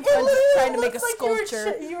was having It fun literally trying to make a looked like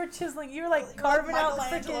sculpture. You were chiseling. You were like Like carving out the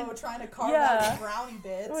Michelangelo freaking. trying to carve Yeah. out brownie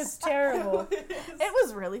bits. It was terrible. It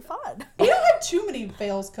was really fun. We don't have too many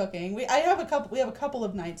fails cooking. We have a couple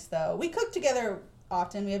of nights though. We cook together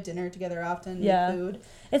often. We have dinner together often. Yeah. Make food.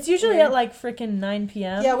 It's usually Weird. at like freaking 9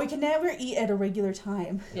 p.m. Yeah, we can never eat at a regular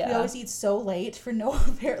time. We Yeah. always eat so late for no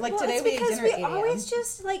apparent. Like Well, today it's we ate because dinner we at 8 a.m. always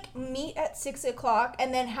just like meet at 6:00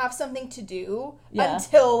 and then have something to do Yeah.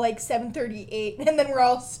 until like 7:38, and then we're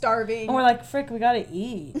all starving. And we're like, frick, we gotta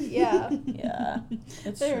eat. yeah. Yeah,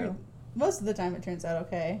 it's They're- true. Most of the time it turns out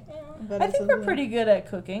okay. But I it's think a- we're pretty good at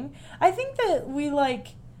cooking. I think that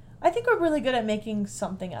I think we're really good at making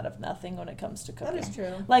something out of nothing when it comes to cooking. That is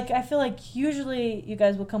true. Like, I feel like usually you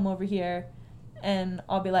guys will come over here and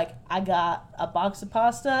I'll be like, I got a box of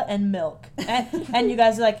pasta and milk. And you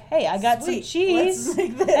guys are like, hey, I got Sweet, some cheese. let's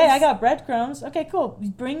make this. Hey, I got breadcrumbs. Okay, cool.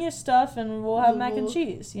 Bring your stuff and we'll have mac and We'll-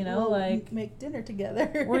 cheese, you know? We'll Like, make dinner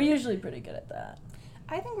together. we're usually pretty good at that.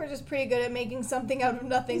 I think we're just pretty good at making something out of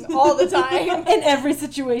nothing all the time. In every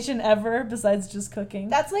situation ever, besides just cooking.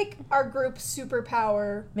 That's like our group's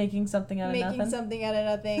superpower, Making something out of making nothing. something out of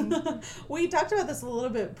nothing. We talked about this a little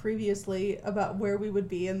bit previously about where we would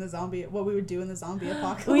be in the zombie, what we would do in the zombie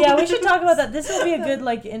apocalypse. Oh, yeah, we should talk about that. This would be a good,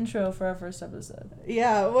 like, intro for our first episode.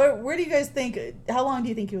 Yeah, where do you guys think? How long do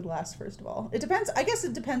you think you would last? First of all, it depends. I guess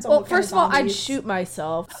it depends on. Well, what kind first of all, I'd zombies. shoot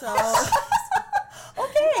myself. So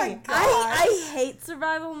Okay. I hate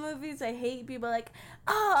survival movies. I hate people like,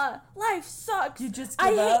 life sucks. You just I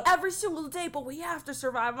give hate up? every single day, but we have to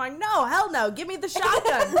survive. I'm like, no, hell no. Give me the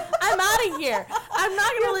shotgun. I'm out of here. I'm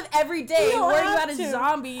not gonna live every day You don't worrying have about to. a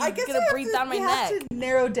zombie I guess gonna we have breathe to- down my we neck. have to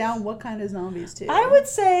narrow down what kind of zombies too. I would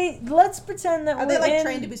say, let's pretend that Are we're they like in...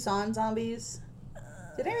 Train to Busan zombies?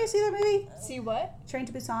 Did anybody see that movie? See what? Train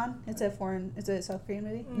to Busan. It's a South Korean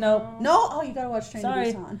movie. Nope. No, oh, you gotta watch Train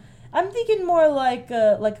Sorry. to Busan. I'm thinking more like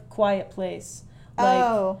a Quiet Place. Like,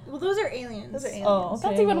 Oh, Well, those are aliens. those are aliens. Oh, okay.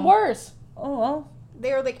 That's even well. worse. Oh, well.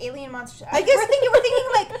 They are like alien monsters. I guess- we're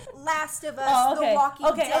thinking like Last of Us, Oh, okay. The Walking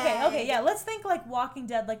okay, Dead. okay. Yeah, let's think like Walking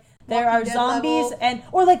Dead. Like, there Walking are Dead zombies level.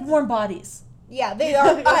 or like warm bodies. Yeah, they are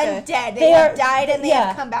Okay. undead. They have died and they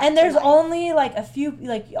have come back. And there's to life. only like a few,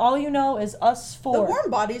 like, all you know is us The four. Warm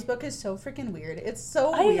Bodies book is so freaking weird. It's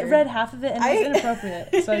so I weird. read half of it and it was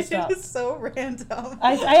inappropriate, so I stopped. It is so random.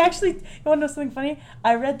 I actually, you want to know something funny?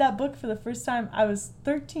 I read that book for the first time. I was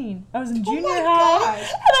 13. I was in junior my high. gosh.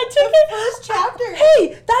 And I took it. first chapter.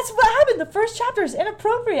 Hey, that's what happened. The first chapter is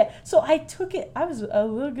inappropriate. So I took it. I was a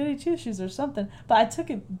little goody two shoes or something. But I took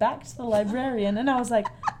it back to the librarian and I was like,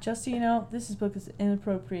 just so you know, this book is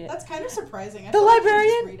inappropriate. That's kind of surprising. I The feel like you should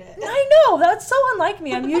librarian? just read it. I know. That's so unlike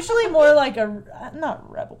me. I'm usually more like not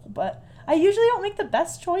a rebel, but I usually don't make the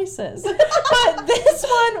best choices. But this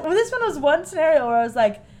one was one scenario where I was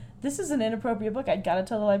like, this is an inappropriate book. I gotta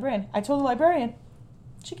tell the librarian. I told the librarian.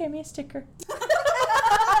 She gave me a sticker.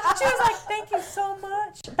 She was like, thank you so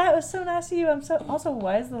much. That was so nice of you. Also,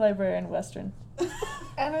 why is the librarian Western? I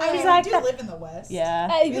don't know. I mean, Exactly. we do live in the West. Yeah.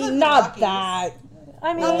 I We live in mean, the not Rockies. that.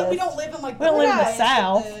 I mean, Not that we don't live in like We don't live in the West,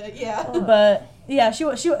 South. yeah. but yeah, she.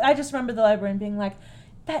 I just remember the librarian being like,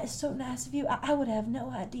 "That is so nice of you. I would have no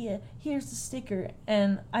idea. Here's the sticker."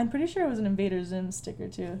 And I'm pretty sure it was an Invader Zim sticker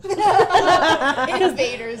too.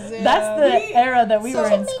 Invaders. That's the era that we So were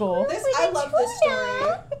in school. I love this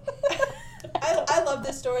story. I I love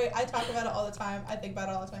this story. I talk about it all the time. I think about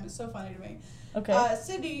it all the time. It's so funny to me. Okay.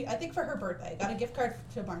 Sydney, I think for her birthday, got a gift card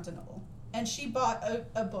to Barnes & Noble. And she bought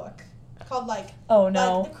a book called, Oh,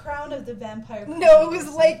 no. like The Crown of the Vampire Queen. No, it was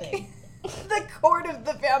or like something. the Court of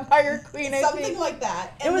the Vampire Queen. I Something think. like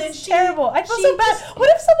that. It And was then she, terrible. I feel she so bad. just- What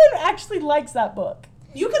if someone actually likes that book?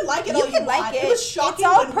 You can like it You all can you like want. it. It was shocking It's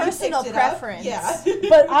all when we personal picked it up. preference. Yeah.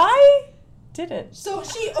 But I didn't. So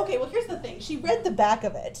well, here's the thing. She read the back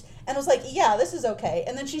of it and was like, yeah, this is okay.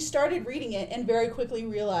 And then she started reading it and very quickly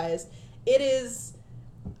realized it's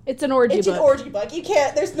It's an orgy book. an orgy book. You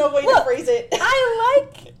can't, there's no way to Look, phrase it. I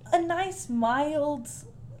like a nice, mild,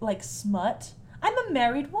 smut. I'm a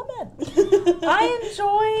married woman. I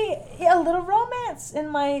enjoy a little romance in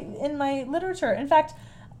my literature. In fact,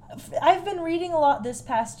 I've been reading a lot this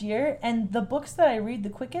past year, and the books that I read the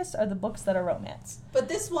quickest are the books that are romance. But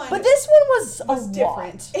this one was was a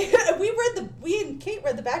different. lot. We and Kate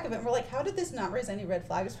read the back of it and we're like, how did this not raise any red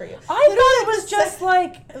flags for you? I Literally, thought it was the just sec-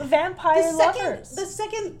 like vampire lovers. the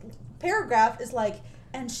second paragraph is like,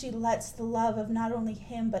 and she lets the love of not only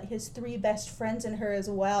him but his 3 best friends in her as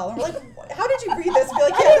well. And we're like, how did you read this? And be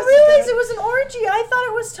like, I yeah, didn't this is realize good. it was an orgy. I thought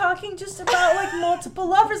it was talking just about multiple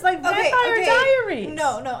lovers, like Vampire Diaries.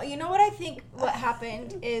 No. You know what I think what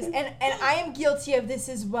happened is, and I am guilty of this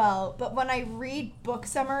as well, but when I read book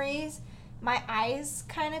summaries, my eyes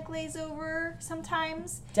kind of glaze over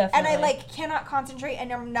sometimes. Definitely. And I cannot concentrate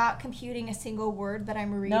and I'm not computing a single word that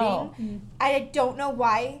I'm reading. No. I don't know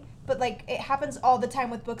why, but it happens all the time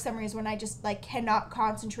with book summaries when I just cannot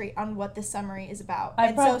concentrate on what the summary is about.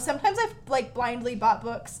 So sometimes I've blindly bought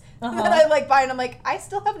books that I buy and I'm like, I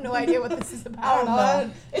still have no idea what this is about. I don't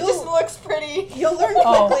know. It just looks pretty. You'll learn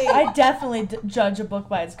Oh, quickly. I definitely judge a book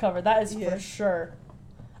by its cover. That is Yeah. for sure.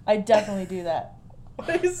 I definitely do that.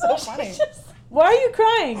 It's so funny. Why are you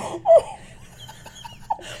crying? Why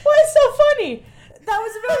is so funny? That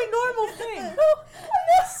was a very normal thing.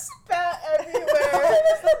 I spat everywhere. It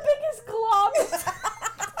was the biggest glob.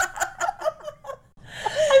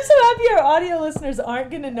 I'm so happy our audio listeners aren't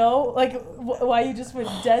gonna know why you just went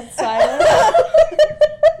dead silent.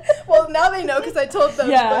 Well, now they know because I told them.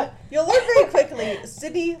 Yeah. You'll learn very quickly.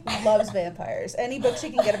 Sydney loves vampires. Any book she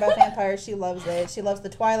can get about vampires, she loves it. She loves the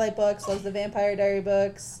Twilight books, loves the Vampire Diary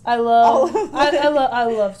books. I love. All of I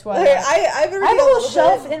love Twilight. I've been I have reading a whole little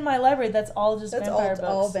shelf bit. in my library that's all just That's vampire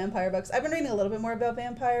all books. vampire books. I've been reading a little bit more about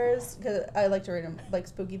vampires because I like to read them,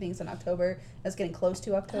 spooky things in October. It's getting close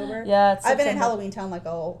to October. Yeah, it's I've been in September. Halloween Town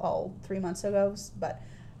all 3 months ago. But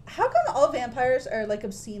how come all vampires are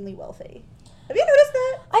obscenely wealthy? Have you noticed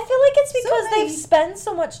that? I feel like it's So because many. they've spent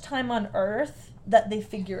so much time on Earth that they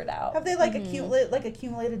figure it out. Have they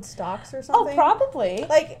accumulated stocks or Oh, something? probably.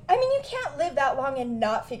 I mean, you can't live that long and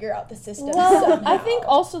not figure out the system. Well, somehow. I think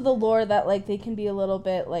also the lore that they can be a little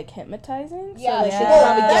bit hypnotizing. Yeah. So they Yeah. should Well,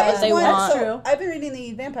 probably that get is what they one- want. That's true. I've been reading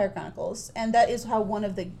the Vampire Chronicles, and that is how one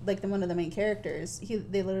of the main characters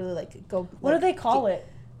they literally go. What do they call it?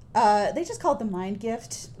 They just call it the mind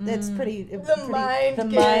gift. That's pretty. the mind. The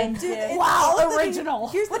gift. mind Dude, gift. wow, Original.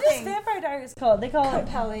 Here's the What is thing. Vampire Diaries called? They call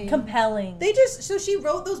Compelling. it compelling. So she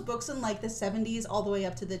wrote those books in the 70s all the way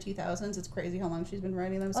up to the 2000s. It's crazy how long she's been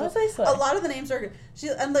writing them. So Honestly, so- a lot of the names are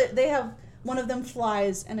they have. One of them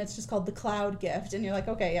flies, and it's just called the Cloud Gift. And you're like,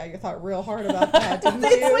 okay, yeah, you thought real hard about that, didn't you?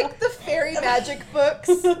 It's the fairy magic books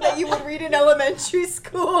that you would read in elementary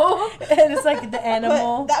school. And it's the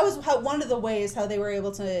animal. But that was one of the ways how they were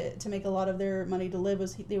able to make a lot of their money to live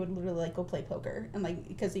was they would literally go play poker and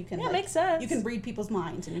because you can makes sense. you can read people's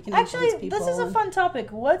minds and you can Actually, influence people. this is a fun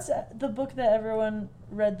topic. What's the book that everyone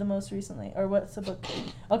read the most recently? Or what's the book?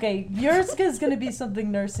 Okay, yours is going to be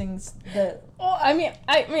something nursing's that... Well, I mean,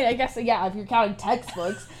 I guess if you're counting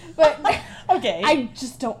textbooks, but Okay. I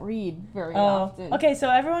just don't read very often. Okay, so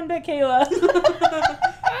everyone but Kayla. You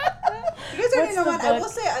guys already What's know the mine. I book? will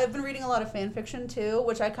say I've been reading a lot of fan fiction too,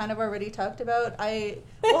 which I kind of already talked about. I'll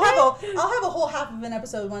have a whole half of an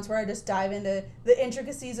episode once where I just dive into the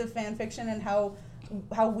intricacies of fan fiction and how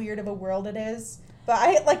weird of a world it is. But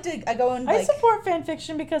I go and I support fan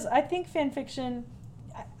fiction because I think fan fiction,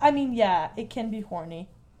 I mean, yeah, it can be horny.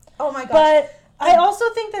 oh my gosh. But I also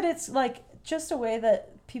think that it's just a way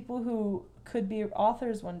that people who could be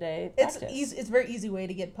authors one day practice. It's a very easy way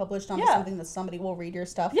to get published on Yeah. something that somebody will read your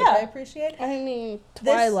stuff, Yeah. which I appreciate. I mean,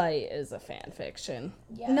 Twilight is a fan fiction.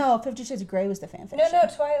 Yeah. No, 50 Shades of Grey was the fan No, fiction.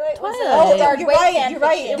 Twilight was Twilight. a dark You're wave right, fan you're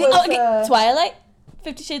right. fiction. It was, okay, Twilight,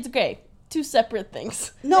 50 Shades of Grey, 2 separate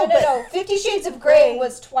things. No, No. 50 Shades of Grey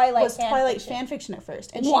was Twilight was fan Twilight fiction. fan fiction at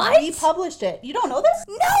first, and What? she republished it. You don't know this?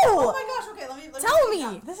 No! Oh my gosh! Okay, let me Tell break it me.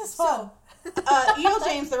 down. This is So, fun. E.L.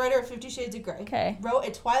 James, the writer of 50 Shades of Grey, Okay. wrote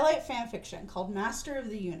a Twilight fan fiction called Master of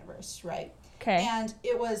the Universe, right? Okay. And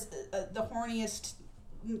it was the horniest,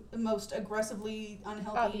 most aggressively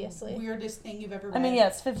unhealthy, Obviously. weirdest thing you've ever read. I mean, yeah,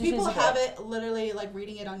 it's 50 Shades People of Grey. have it literally like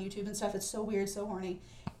reading it on YouTube and stuff. It's so weird, so horny.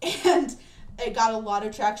 And it got a lot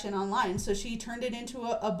of traction online. So she turned it into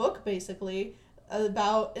a book basically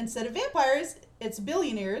about, instead of vampires, it's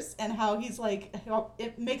billionaires, and how he's like, how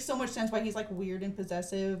it makes so much sense why he's like weird and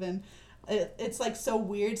possessive, and it's like so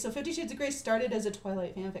weird. So 50 Shades of Grey started as a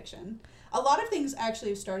Twilight fan fiction. A lot of things actually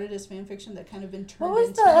have started as fan fiction that kind of been turned What was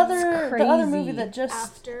into the other crazy. movie that just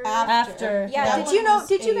After. After. Yeah, That did one you know? was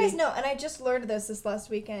Did you a- guys know? And I just learned this last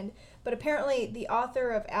weekend. But apparently, the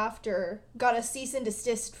author of After got a cease and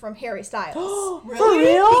desist from Harry Styles. For Really?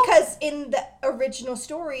 real? Because in the original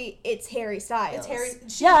story, it's Harry Styles. It's Harry.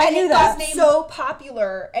 Yeah, I And knew it that. got so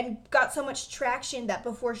popular and got so much traction that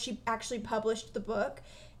before she actually published the book,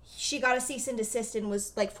 she got a cease and desist and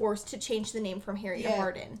was like forced to change the name from Harry to Yeah.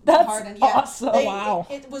 Hardin. That's Harden, awesome. Wow.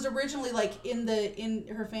 It was originally like in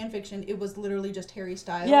her fan fiction, it was literally just Harry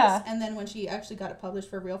Styles. Yeah. And then when she actually got it published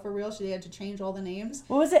for real, she had to change all the names.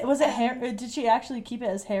 What was it? Was it did she actually keep it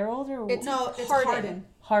as Harold or It's No, it's Hardin. Harden.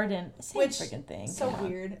 Hardin? Same Which freaking thing. So Come on.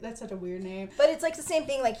 weird. That's such a weird name. But it's like the same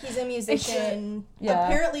thing. Like he's a musician. Yeah.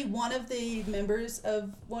 Apparently, one of the members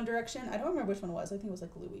of One Direction, I don't remember which one it was. I think it was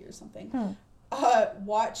like Louis or something.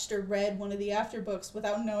 Watched or read one of the After books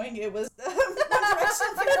without knowing it was One Direction. That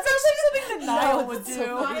sounds like something that Niall would do.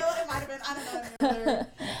 Niall, it might have been. I don't know.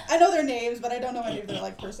 I know their names, but I don't know any of their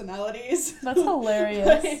like personalities. That's hilarious.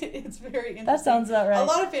 But it's very interesting. That sounds about right. A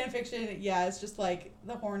lot of fan fiction, yeah, it's just like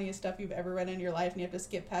the horniest stuff you've ever read in your life, and you have to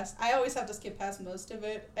skip past. I always have to skip past most of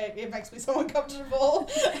it. It makes me so uncomfortable.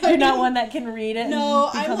 You're not one that can read it No,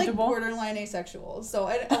 and be I'm like comfortable? borderline asexual, so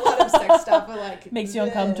a lot of sex stuff like Makes you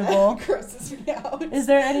uncomfortable. grosses me out. Is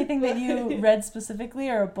there anything that you read specifically,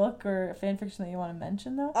 or a book or a fan fiction that you want to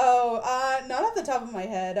mention, though? Not off the top of my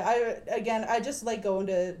head. I just like go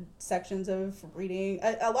into sections of reading.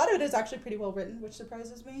 A lot of it is actually pretty well written, which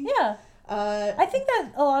surprises me. Yeah. Uh, I think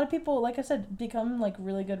that a lot of people, like I said, become like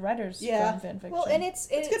really good writers Yeah. from fan fiction. Well, and it's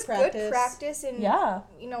good good practice. practice, and Yeah.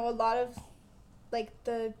 you know, a lot of like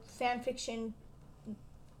the fan fiction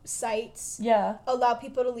sites Yeah. allow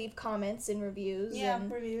people to leave comments and reviews yeah,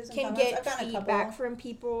 and reviews and can comments. get I've gotten a feedback couple. from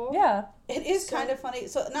people. Yeah. It is So- kind of funny.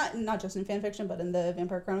 So not just in fan fiction, but in the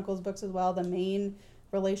Vampire Chronicles books as well. The main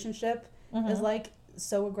relationship is like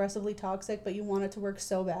so aggressively toxic, but you want it to work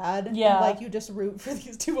so bad. Yeah. And, like you just root for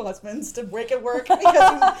these two husbands to make it work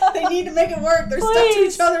because they need to make it work. They're stuck to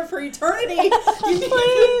Please. each other for eternity.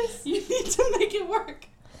 You need to make it work.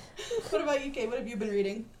 What about you, Kate? What have you been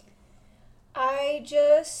reading? I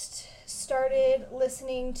just started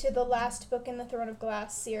listening to the last book in the Throne of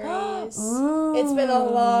Glass series. It's been a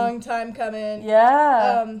long time coming.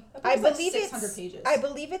 Yeah. I it's like believe 600 it's pages. I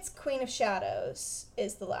believe it's Queen of Shadows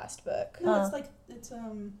is the last book. No, it's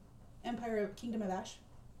Empire of Kingdom of Ash.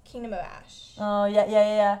 Kingdom of Ash. Oh,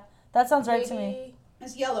 yeah. That sounds right to me. Maybe-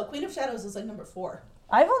 It's yellow. Queen of Shadows is like number 4.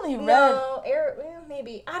 I've only read. No,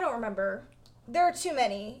 maybe. I don't remember. There are too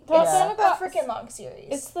many. Well, It's Throne of Glass- a freaking long series.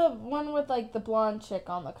 It's the one with like the blonde chick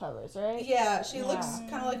on the covers, right? Yeah, she Yeah. looks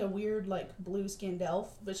kind of like a weird, like blue skinned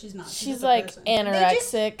elf, but she's not. She's just a like person.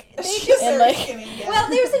 anorexic. She's and very like skinny, yeah. well,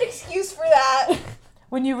 there's an excuse for that.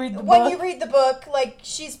 When you read the When book. you read the book, like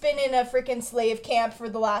she's been in a freaking slave camp for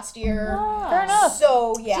the last year. Fair enough.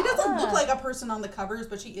 So yeah. She doesn't look like a person on the covers,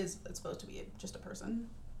 but she is supposed to be just a person,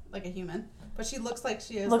 like a human. But she looks like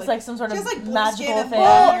she is. Looks like some sort she of has, like, blue magical skin and thing.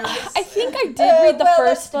 blonde Well, ears. I think I did read the well,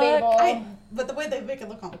 first that's book. debatable. But the way they make it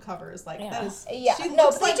look on the cover is like that is. Yeah, she no,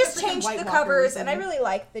 looks but they like just the freaking changed White the Walkers covers, and I really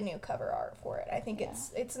like the new cover art for it. I think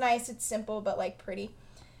it's nice, it's simple, but like pretty.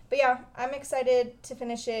 But yeah, I'm excited to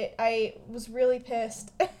finish it. I was really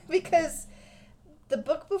pissed because the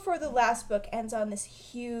book before the last book ends on this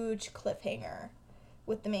huge cliffhanger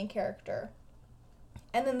with the main character,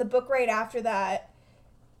 and then the book right after that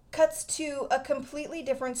cuts to a completely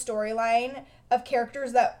different storyline of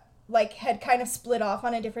characters that like had kind of split off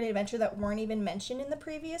on a different adventure that weren't even mentioned in the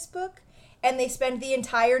previous book, and they spend the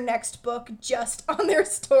entire next book just on their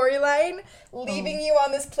storyline, leaving you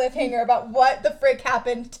on this cliffhanger about what the frick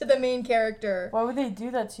happened to the main character. Why would they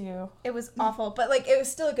do that to you? It was awful, but like it was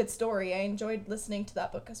still a good story. I enjoyed listening to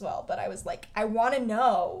that book as well, but I was like, I want to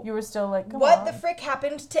know You were still like, come what on. the frick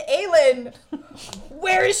happened to Aelin.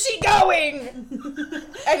 Where is she going?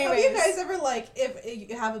 Anyways, Have you guys ever like if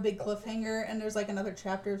you have a big cliffhanger and there's like another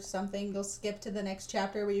chapter of something, you'll skip to the next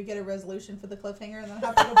chapter where you get a resolution for the cliffhanger and then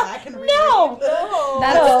have to go back and reread No! it?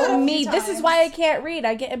 That's I've done it a me. few This is why I times. can't read.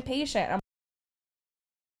 I get impatient. I'm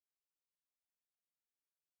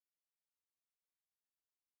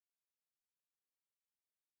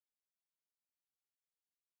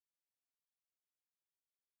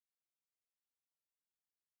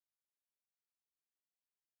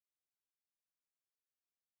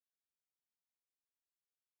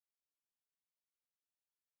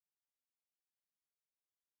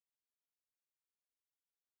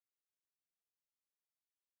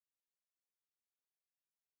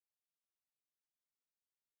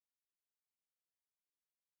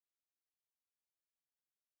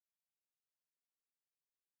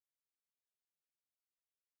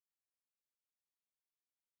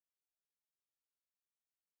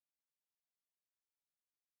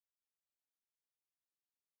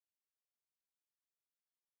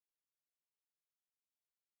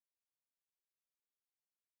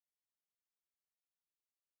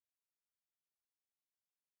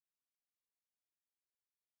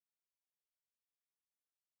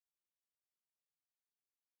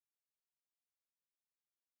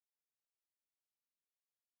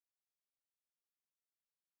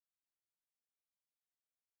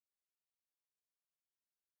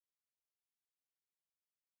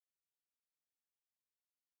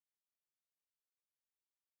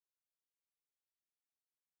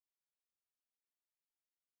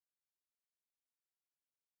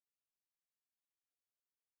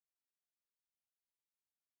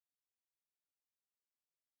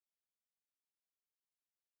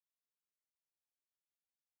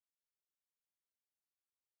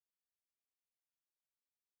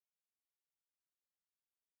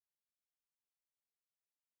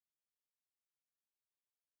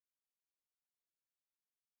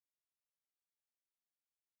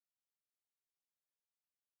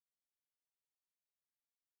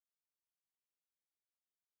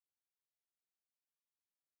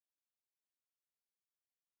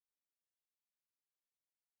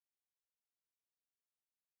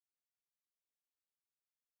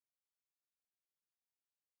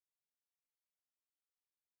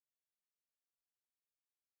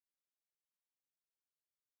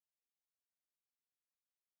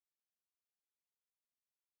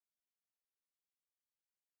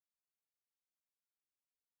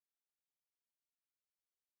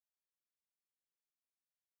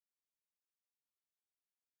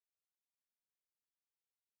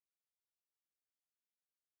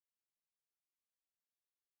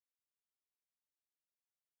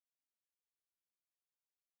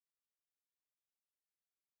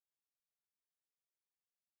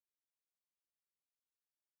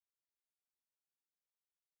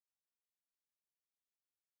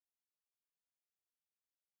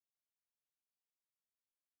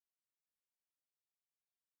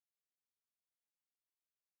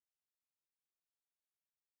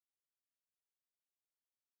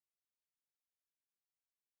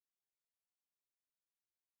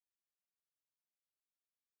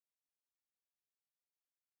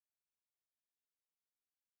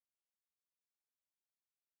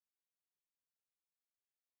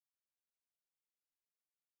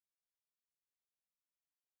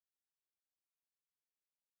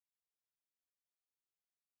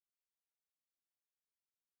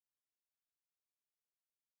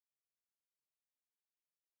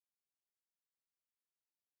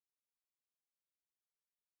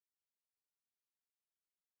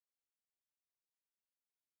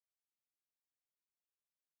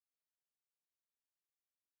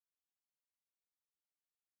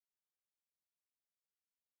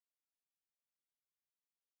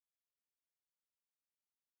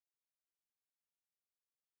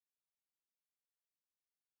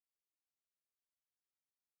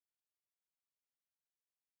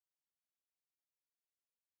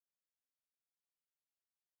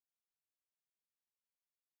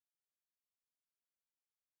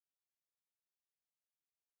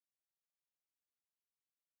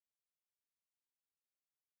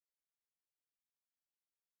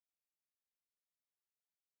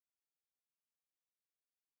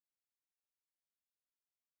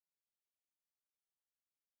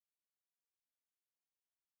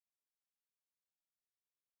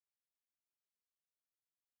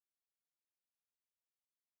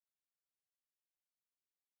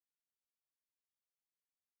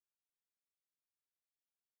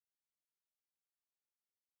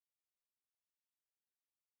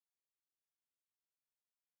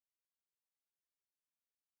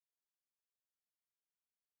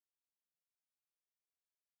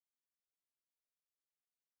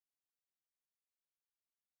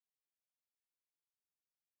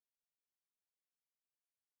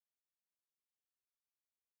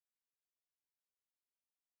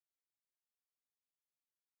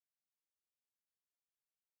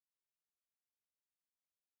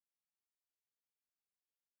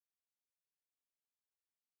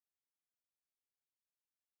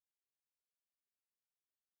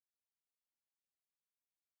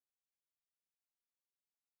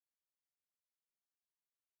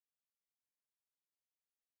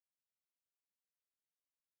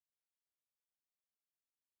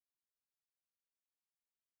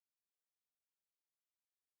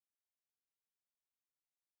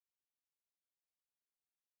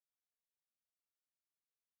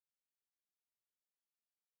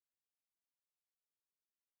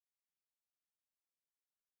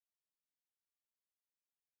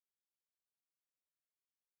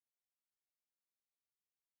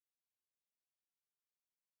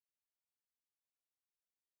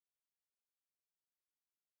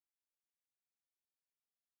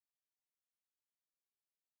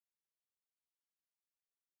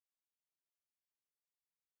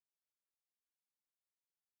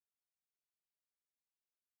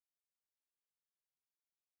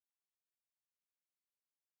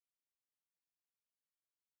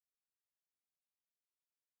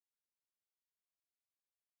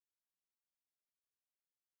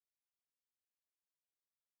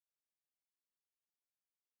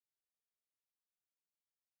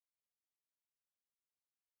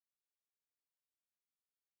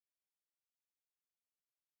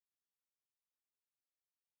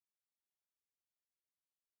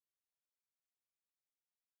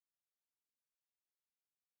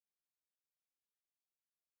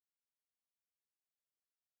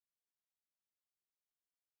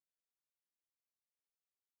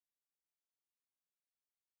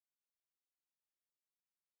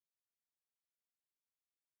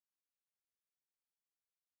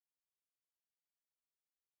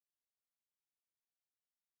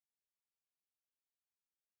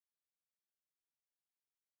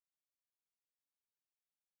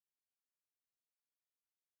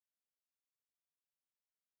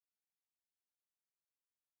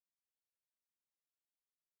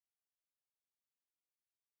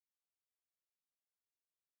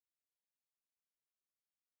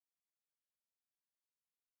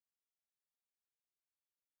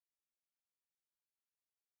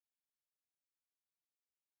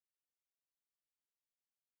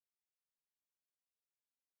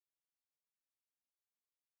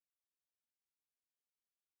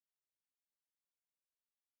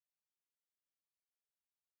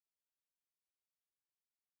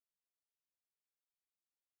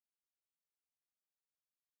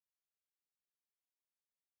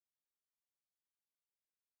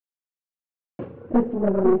It's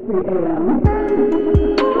literally 3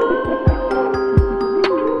 a.m.